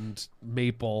oak and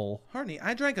maple. Hartney,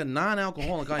 I drank a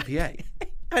non-alcoholic IPA.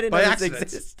 I didn't know this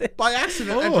existed. By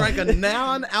accident, I drank a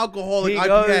non-alcoholic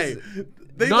IPA.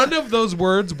 None of those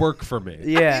words work for me.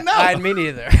 Yeah, me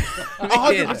neither.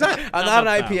 100%. I'm not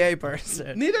an IPA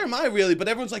person. Neither am I really, but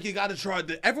everyone's like, you got to try.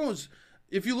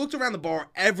 If you looked around the bar,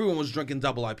 everyone was drinking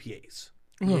double IPAs.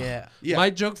 Yeah. My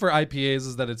joke for IPAs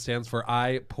is that it stands for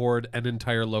I poured an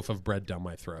entire loaf of bread down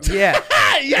my throat. Yeah.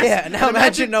 Yes. Yeah. Now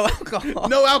imagine no alcohol.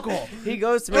 No alcohol. He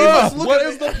goes to me. What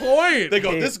is the point? They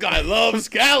go, this guy loves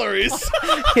calories.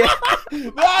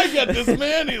 I get this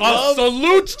man. He loves.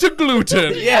 Salute to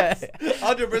gluten. Yeah.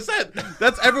 100%.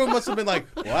 That's everyone must have been like,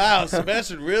 wow,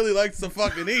 Sebastian really likes to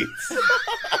fucking eat.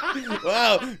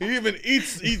 Wow, he even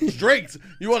eats drinks.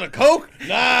 You want a Coke?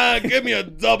 Nah, give me a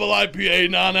double IPA,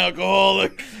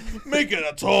 non-alcoholic. Make it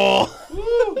a tall.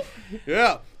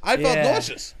 Yeah, I felt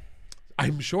nauseous.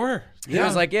 I'm sure. He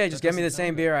was like, yeah, just get me the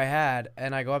same beer I had.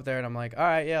 And I go up there and I'm like, all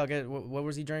right, yeah, I'll get it. What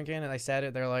was he drinking? And I said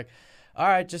it. They're like, all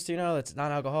right, just so you know, it's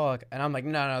non-alcoholic. And I'm like,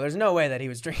 no, there's no way that he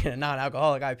was drinking a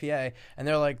non-alcoholic IPA. And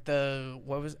they're like,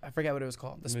 I forget what it was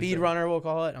called. The Speed Runner, we'll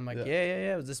call it. I'm like,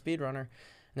 yeah, it was the Speed Runner.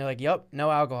 And they're like, yep,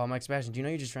 no alcohol. I'm like, Sebastian, do you know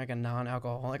you just drank a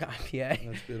non-alcoholic IPA?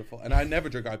 That's beautiful. And I never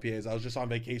drink IPAs. I was just on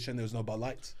vacation. There was no Bud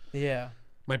Lights. Yeah.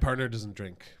 My partner doesn't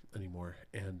drink anymore.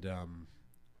 And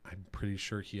I'm pretty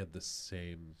sure he had the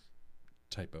same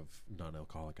type of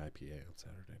non-alcoholic IPA on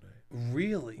Saturday night.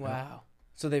 Really? Wow.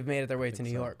 So they've made it their way to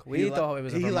New York. We thought it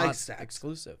was a Vermont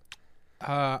exclusive.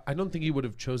 I don't think he would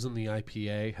have chosen the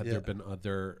IPA had there been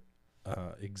other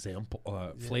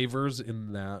flavors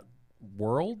in that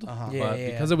world. But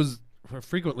because it was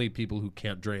frequently people who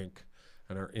can't drink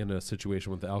and are in a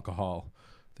situation with alcohol,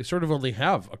 they sort of only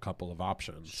have a couple of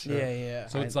options. Sure. Yeah.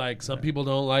 So it's like some people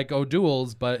don't like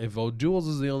O'Doul's, but if O'Doul's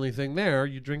is the only thing there,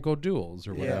 you drink O'Doul's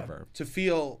or whatever. To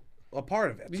feel a part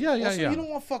of it. Yeah. You don't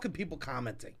want fucking people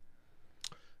commenting.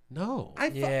 No.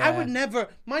 I would never.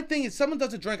 My thing is, someone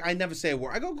doesn't drink, I never say a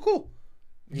word. I go, cool.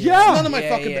 Yeah. It's none of my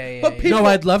fucking. But people, no,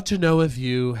 I'd love to know if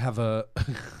you have a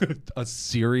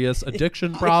serious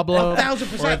addiction problem,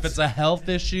 1,000%, or if it's a health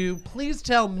issue. Please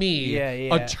tell me,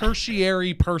 a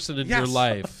tertiary person in your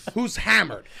life who's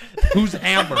hammered,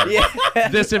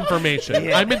 this information.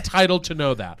 Yeah. I'm entitled to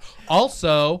know that.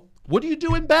 Also, what do you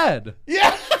do in bed?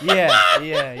 Yeah.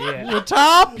 You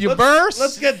top, you burst.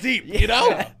 Let's get deep. You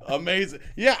know, amazing.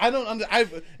 Yeah, I don't.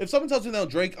 If someone tells me they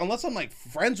don't drink, unless I'm like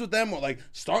friends with them or like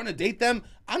starting to date them,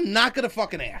 I'm not gonna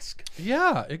fucking ask.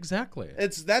 Yeah, exactly.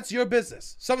 That's your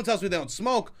business. Someone tells me they don't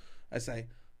smoke, I say,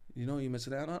 you know what you're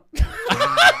missing out on?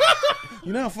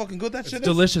 You know how fucking good that shit is?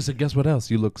 Delicious, and guess what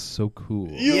else? You look so cool.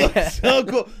 You look so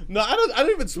cool. No, I don't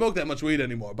even smoke that much weed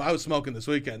anymore, but I was smoking this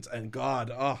weekend, and God,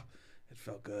 it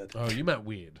felt good. Oh, you meant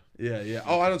weed. Yeah.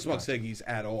 Oh, I don't smoke ciggies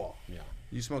at all. Yeah.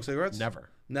 You smoke cigarettes? Never.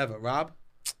 Rob?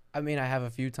 I mean, I have a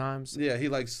few times. Yeah, he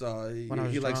likes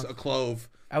he likes a clove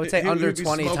I would say He'd under be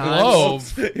 20 smoking times.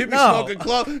 Cloves. He'd be No. smoking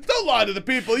cloves. Don't lie to the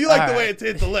people. You like the way it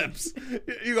hit the lips.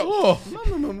 You go. Oh.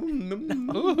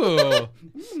 Ooh.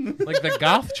 Like the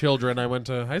goth children I went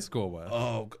to high school with.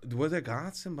 Oh, were there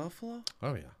goths in Buffalo?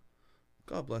 Oh, yeah.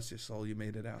 God bless your soul. You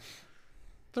made it out.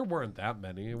 There weren't that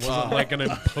many. It wasn't like an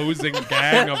imposing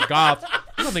gang of goths.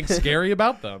 There's nothing scary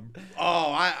about them.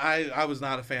 Oh, I was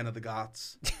not a fan of the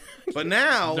goths. But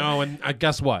now. No, and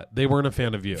guess what? They weren't a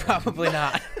fan of you. Probably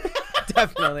not.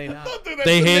 Definitely not. Don't do that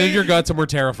They to hated me. your guts and were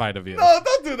terrified of you. No,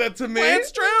 don't do that to me.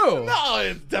 It's true. No,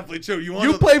 it's definitely true. You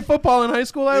You played football in high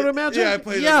school, I would imagine? Yeah, I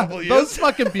played a Yeah, couple of those years.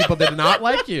 fucking people did not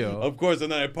like you. Of course,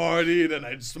 and then I partied and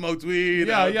I smoked weed.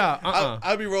 Yeah, and yeah,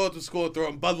 I'd be rolling to school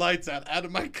throwing Bud Lights out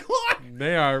of my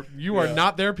car. You are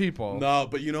not their people. No,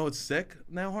 but you know what's sick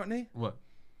now, Hartney? What?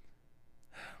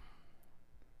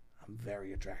 I'm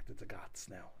very attracted to goths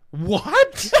now.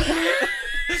 What?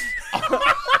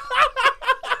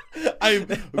 I'm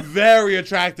very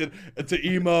attracted to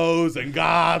emos and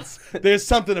goths. There's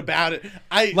something about it.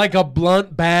 Like a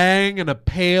blunt bang and a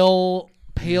pale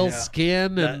Yeah.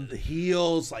 skin and the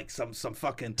heels, like some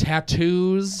fucking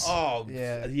tattoos. Oh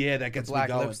Yeah. that gets Black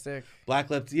me going. lipstick. Black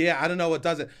lips. Yeah, I don't know what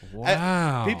does it.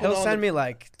 Wow. People He'll don't send me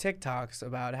like TikToks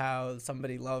about how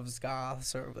somebody loves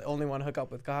goths or they only want to hook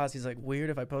up with goths. He's like, weird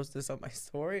if I post this on my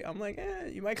story. I'm like,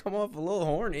 you might come off a little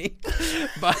horny.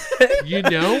 But You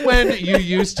know when you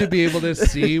used to be able to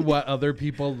see what other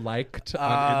people liked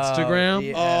on Instagram?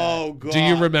 yeah. Oh god. Do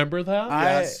you remember that?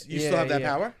 Yes. You still yeah, have that yeah.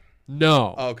 power?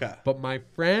 No. Okay. But my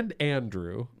friend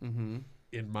Andrew,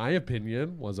 in my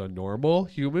opinion, was a normal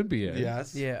human being.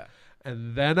 Yes. Yeah.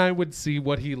 And then I would see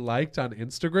what he liked on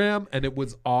Instagram, and it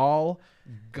was all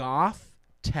goth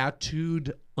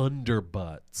tattooed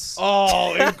underbutts.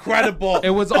 Oh, incredible. It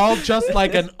was all just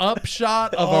like an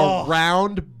upshot of a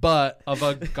round butt of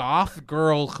a goth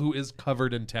girl who is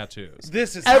covered in tattoos.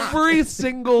 This is Every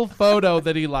single photo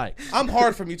that he liked. I'm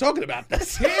hard from you talking about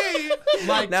this.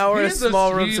 Now we're in a he's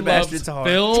small room, he Sebastian's loves hard.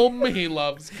 film. He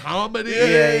loves comedy.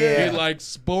 Yeah. He likes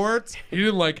sports. He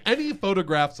didn't like any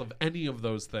photographs of any of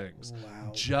those things.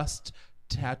 Wow. Just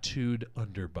tattooed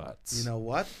underbutts. You know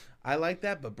what? I like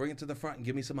that, but bring it to the front and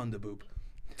give me some underboob.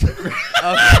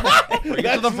 Bring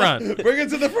it to the front. Bring it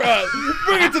to the front.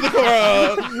 Bring it to the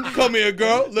front. Come here,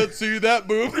 girl. Let's see that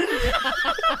boob. No.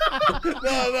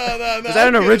 Is that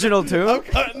an original tune?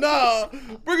 No.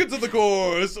 Bring it to the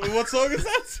chorus. What song is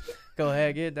that? Go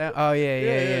ahead, get down. Oh,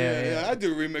 yeah. I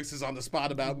do remixes on the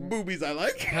spot about boobies I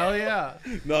like. Hell yeah.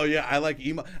 No, yeah, I like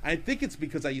emo. I think it's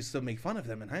because I used to make fun of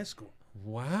them in high school.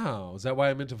 Wow. Is that why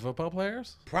I'm into football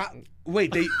players?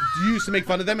 Wait, you used to make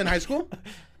fun of them in high school? I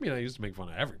mean, I used to make fun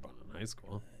of everyone in high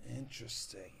school.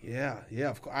 Interesting. Yeah,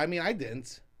 of course. I mean, I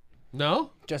didn't.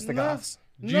 No? Just the No. goths.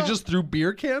 You just threw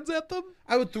beer cans at them?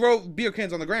 I would throw beer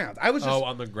cans on the ground. I was just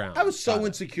on the ground. I was so Got it.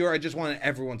 insecure. I just wanted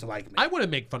everyone to like me. I wouldn't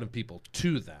make fun of people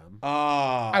to them.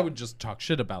 I I would just talk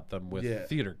shit about them with Yeah.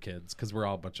 theater kids because we're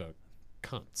all a bunch of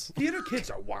cunts. Theater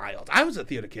kids are wild. I was a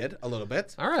theater kid a little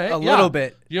bit. All right, A little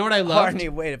bit. You know what I loved? Hartney,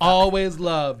 wait a minute. Always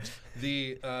loved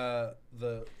the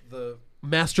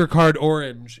MasterCard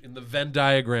orange in the Venn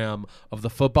diagram of the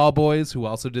football boys who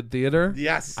also did theater.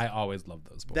 Yes, I always loved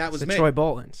those boys. that was The me. Troy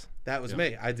Boltons. That was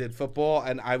me. I did football,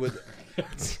 and I would.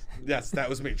 Yes, that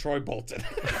was me, Troy Bolton.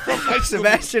 From high school.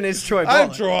 Sebastian is Troy I'm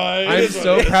Bolton. Troy. I'm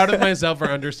so proud of myself for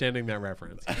understanding that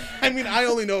reference. I mean, I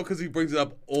only know because he brings it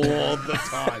up all the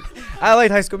time. I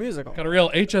liked High School Musical. Got a real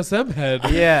HSM head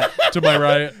Yeah. to my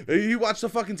right. You watched the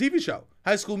fucking TV show,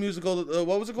 High School Musical.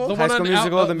 What was it called? The High one School on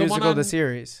Musical, Al- the the one musical, on- the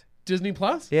series. Disney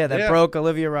Plus? Yeah, that Yeah. broke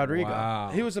Olivia Rodrigo. Wow.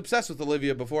 He was obsessed with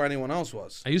Olivia before anyone else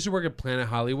was. I used to work at Planet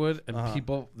Hollywood, and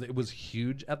people, it was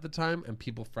huge at the time, and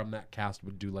people from that cast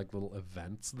would do like little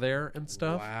events there and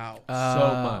stuff. Wow. So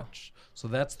much. So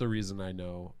that's the reason I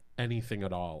know anything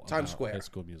at all Times about Square. High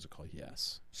School Musical.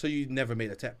 Yes. So you never made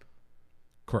a tip.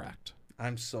 Correct.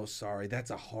 I'm so sorry.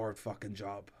 That's a hard fucking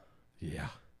job. Yeah.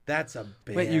 That's a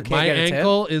bad. Wait, you can't My get a tip?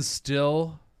 ankle is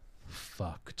still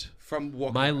fucked. from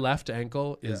walking. My left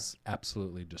ankle is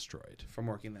absolutely destroyed. from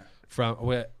working there. From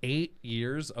 8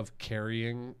 years of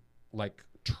carrying like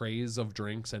trays of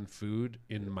drinks and food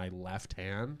in my left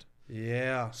hand.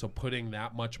 Yeah. So putting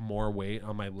that much more weight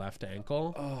on my left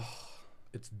ankle,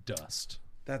 it's dust.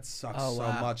 That sucks Oh, so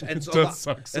wow. much. And It so does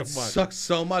suck so it much. sucks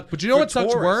so much. But you know For what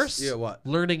sucks tourists- worse? Yeah, what?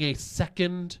 Learning a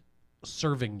second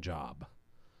serving job.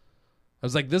 I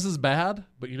was like, this is bad,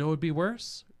 but you know what would be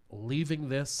worse? Leaving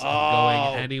this and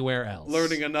going anywhere else.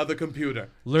 Learning another computer.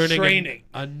 Learning Training.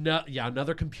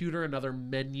 another computer, another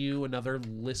menu, another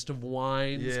list of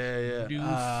wines. Yeah. New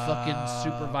fucking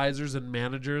supervisors and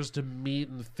managers to meet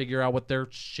and figure out what they're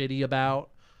shitty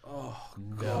about. Oh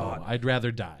No, God. I'd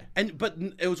rather die. But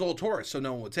it was all tourists, so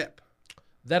no one would tip.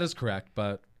 That is correct,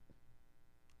 but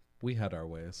we had our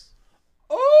ways.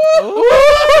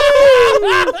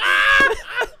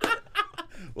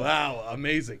 Wow,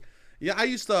 amazing. Yeah, I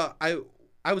used to.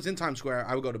 I was in Times Square.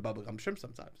 I would go to Bubblegum Shrimp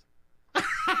sometimes.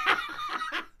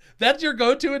 That's your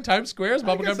go-to in Times Square is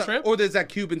I guess bubblegum so. shrimp? Or there's that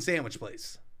Cuban sandwich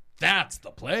place. That's the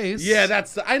place. Yeah,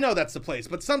 I know that's the place.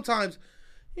 But sometimes,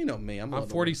 you know me, I'm on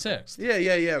 46th. Yeah.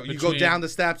 You go Between- down the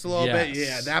steps a little bit. Yes.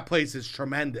 Yeah, that place is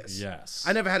tremendous. Yes.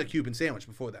 I never had a Cuban sandwich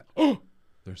before that.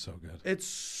 They're so good. It's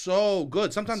so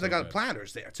good. Sometimes so I got good.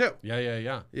 platters there too. Yeah.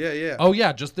 Yeah. Oh,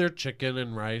 yeah, just their chicken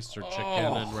and rice or chicken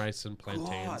and rice and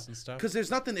plantains and stuff. Because there's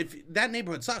nothing. If that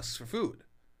neighborhood sucks for food,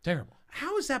 Terrible.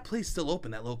 how is that place still open?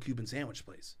 That little Cuban sandwich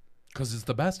place. Because it's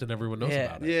the best and everyone knows Yeah.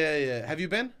 about it. Yeah. Have you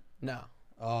been? No.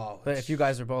 Oh, But if you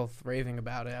guys are both raving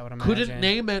about it, I would imagine. Couldn't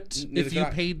name it Neither if you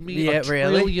could I. paid me Yeah, $1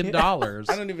 really? trillion. I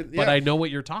don't even. But Yeah. I know what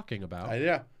you're talking about.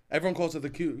 Yeah. Everyone calls it the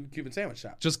Cuban sandwich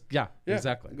shop. Just, yeah, Yeah.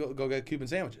 exactly. Go get Cuban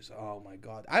sandwiches. Oh my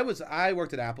God. I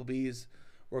worked at Applebee's,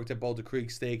 worked at Boulder Creek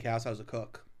Steakhouse. I was a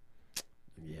cook.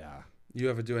 Yeah. You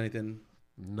ever do anything?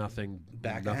 Nothing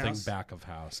Back of nothing house? back of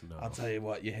house, no. I'll tell you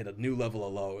what. You hit a new level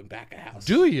of low in back of house.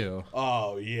 Do you?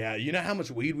 Oh yeah. You know how much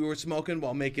weed we were smoking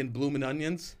while making bloomin'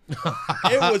 onions?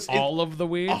 It was All of the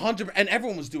weed? 100, and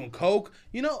everyone was doing coke.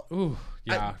 You know. Ooh,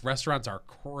 yeah. Restaurants are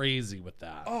crazy with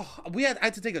that. Oh, I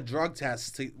had to take a drug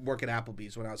test to work at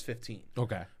Applebee's when I was 15.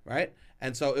 Okay. Right?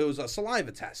 And so it was a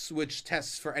saliva test, which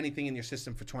tests for anything in your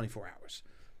system for 24 hours.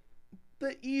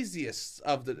 The easiest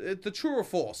of the true or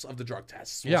false of the drug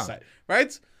tests, we'll say.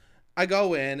 Right? I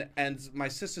go in, and my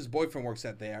sister's boyfriend works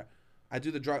at there. I do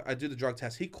the drug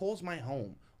test. He calls my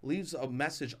home, leaves a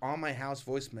message on my house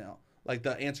voicemail, like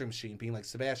the answering machine, being like,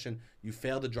 Sebastian, you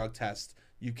failed the drug test.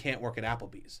 You can't work at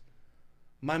Applebee's.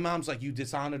 My mom's like, you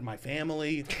dishonored my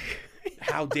family.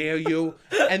 How dare you?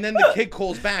 And then the kid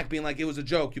calls back being like, it was a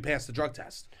joke. You passed the drug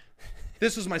test.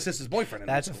 This was my sister's boyfriend.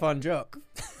 That's a fun joke.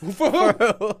 For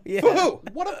who? Yeah. For who?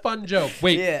 What a fun joke.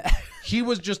 Wait, Yeah. he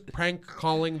was just prank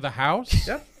calling the house?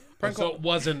 Yep. Prank So call. it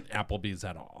wasn't Applebee's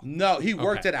at all. No, he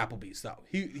worked Okay. at Applebee's though.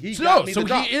 He So, got me so the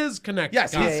job. he is connected.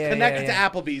 Yes, Got he's it. Yeah, connected yeah.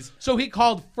 to Applebee's. So he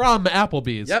called from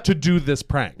Applebee's Yep. to do this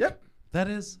prank. Yep. That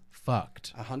is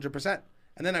fucked. 100%.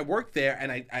 And then I worked there,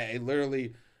 and I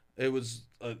literally, it was,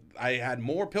 I had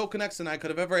more pill connects than I could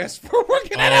have ever asked for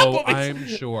working at Oh, Applebee's. I'm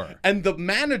sure. And the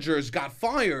managers got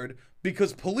fired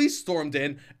because police stormed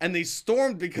in, and they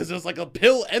stormed because there was like a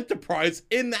pill enterprise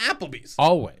in the Applebee's.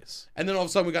 Always. And then all of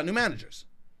a sudden we got new managers.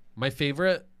 My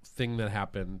favorite thing that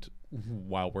happened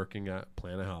while working at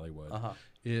Planet Hollywood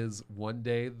is one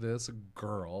day this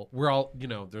girl, we're all,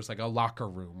 there's like a locker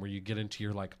room where you get into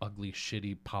your like ugly,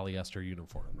 shitty polyester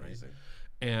uniform, right? Amazing.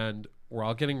 And we're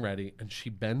all getting ready, and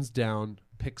she bends down,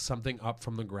 picks something up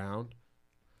from the ground.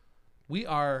 We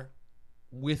are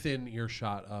within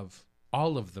earshot of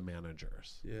all of the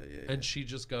managers. Yeah. And she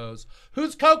just goes,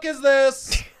 "Whose Coke is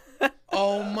this?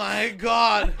 Oh my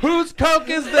God. Whose Coke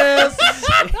is this?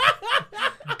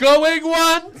 Going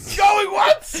once, Going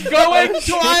once. going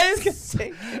twice,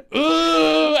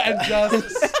 ooh," and just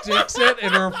sticks it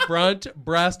in her front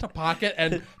breast pocket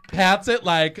and pats it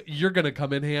like, "You're gonna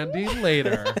come in handy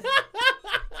later."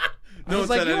 I was one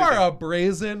like, said "You are anything. a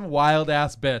brazen wild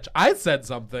ass bitch." I said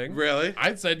something. Really?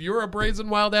 I said, "You're a brazen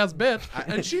wild ass bitch,"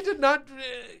 and she did not.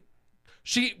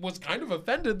 She was kind of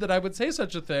offended that I would say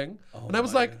such a thing, and I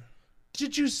was my like, God.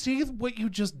 "Did you see what you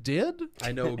just did?"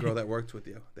 I know a girl that worked with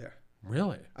you there.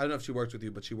 Really? I don't know if she worked with you,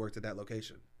 but she worked at that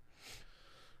location.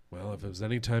 Well, if it was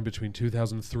any time between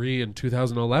 2003 and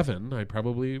 2011, I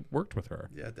probably worked with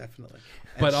her. Yeah, definitely.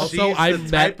 But And also, she's I the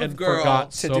met type of and girl forgot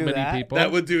to so do many that. people.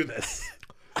 that would do this.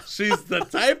 She's the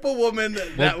type of woman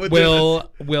that would do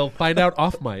We'll find out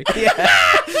off mic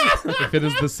if it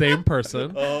is the same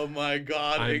person. this. Oh my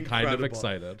God. I'm incredible. kind of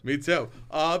excited. Me too.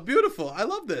 Beautiful. I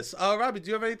love this. Robbie, do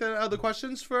you have any other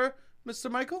questions for Mr.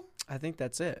 Michael? I think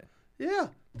that's it. Yeah.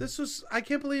 This was, I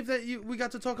can't believe that we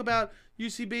got to talk about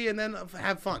UCB and then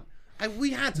have fun. We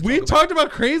had to We talk talked about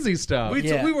crazy stuff.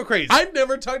 Yeah. we were crazy. I've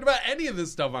never talked about any of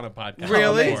this stuff on a podcast.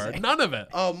 Really? before. None of it.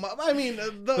 I mean,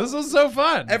 This was so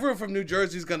fun. everyone from New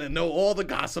Jersey is going to know all the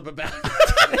gossip about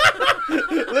it.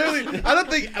 Literally, I don't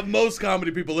think most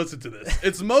comedy people listen to this.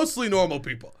 It's mostly normal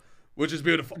people, which is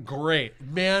beautiful. Great.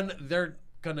 Man, they're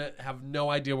going to have no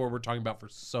idea what we're talking about for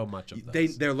so much of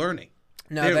this. They're learning.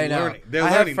 No, They're they know. learning. They're I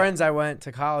have learning friends I went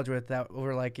to college with that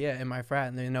were like, in my frat,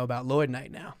 and they know about Lloyd Night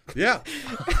now. Yeah.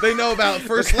 They know about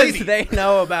First Because Lady. they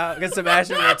know about, because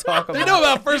Sebastian will talk about They know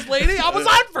about First Lady. I was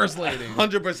on First Lady.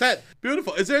 100%.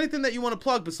 Beautiful. Is there anything that you want to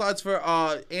plug besides for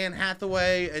Anne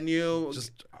Hathaway and you?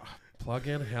 Just Plug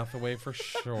in Hathaway for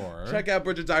sure. Check out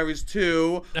Bridget Diaries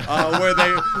 2, where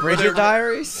they... Bridget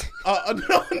Diaries? No,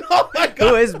 my God.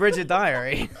 Who is Bridget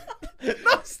Diary? No,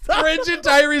 stop. Bridget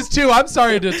Diaries 2. I'm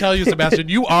sorry to tell you, Sebastian,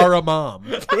 you are a mom.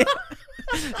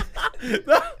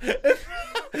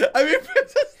 I mean,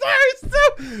 Princess Diaries 2.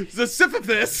 The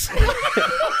Syphilis.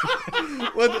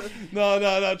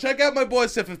 No. Check out my boy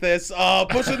Syphilis.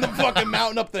 Pushing the fucking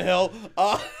mountain up the hill.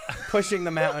 Pushing the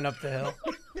mountain up the hill.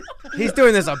 He's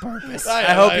doing this on purpose. I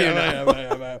hope you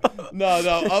know.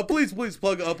 No. Please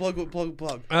plug.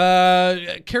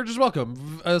 Characters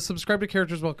Welcome. Subscribe to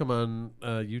Characters Welcome on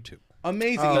YouTube.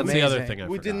 Amazing. That's the other thing I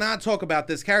We forgot. did not talk about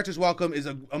this. Characters Welcome is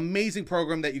an amazing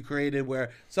program that you created where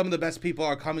some of the best people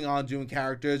are coming on doing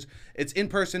characters. It's in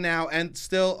person now and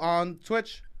still on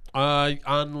Twitch.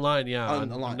 Online, yeah.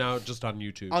 Online. Now just on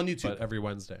YouTube. On YouTube. But every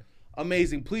Wednesday.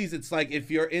 Amazing. Please, it's like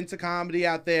if you're into comedy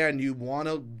out there and you want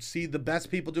to see the best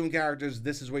people doing characters,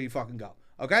 this is where you fucking go.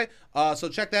 Okay? So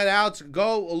check that out.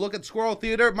 Go look at Squirrel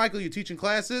Theater. Michael, you teaching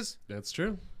classes? That's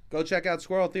true. Go check out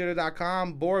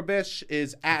squirreltheater.com. Borobish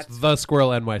is at...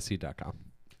 thesquirrelnyc.com.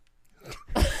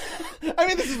 I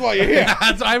mean, this is why you're here.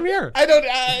 That's why I'm here. I don't...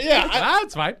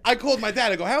 That's fine. I called my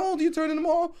dad. I go, how old are you turning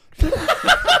tomorrow?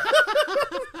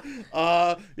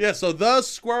 So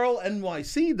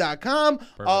thesquirrelnyc.com.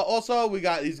 Also,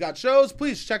 he's got shows.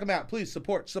 Please check him out. Please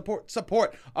support.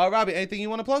 Robbie, anything you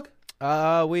want to plug?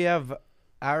 We have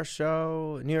our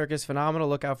show, New York is Phenomenal.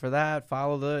 Look out for that.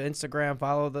 Follow the Instagram,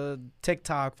 follow the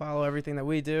TikTok, follow everything that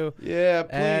we do. Yeah,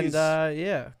 please.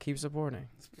 And keep supporting.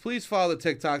 Please follow the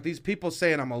TikTok. These people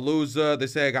saying I'm a loser. They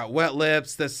say I got wet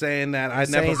lips. They're saying that I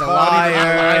never he's a partied in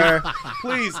my liar. life.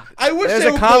 Please. I wish There's they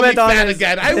a would call me comment on fat his-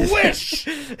 again. I wish.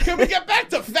 Can we get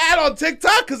back to fat on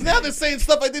TikTok? Because now they're saying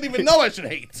stuff I didn't even know I should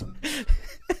hate.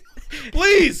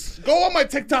 Please go on my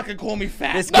TikTok and call me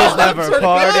fat. This kid's never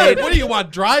partied. What do you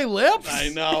want, dry lips? I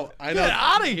know. Get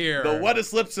out of here. The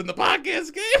wettest lips in the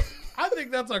podcast game. I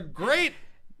think that's a great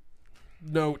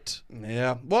note.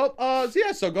 Yeah. Well,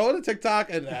 so go to TikTok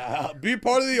and be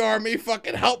part of the army.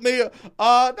 Fucking help me.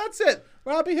 That's it.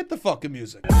 Robbie, hit the fucking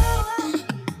music.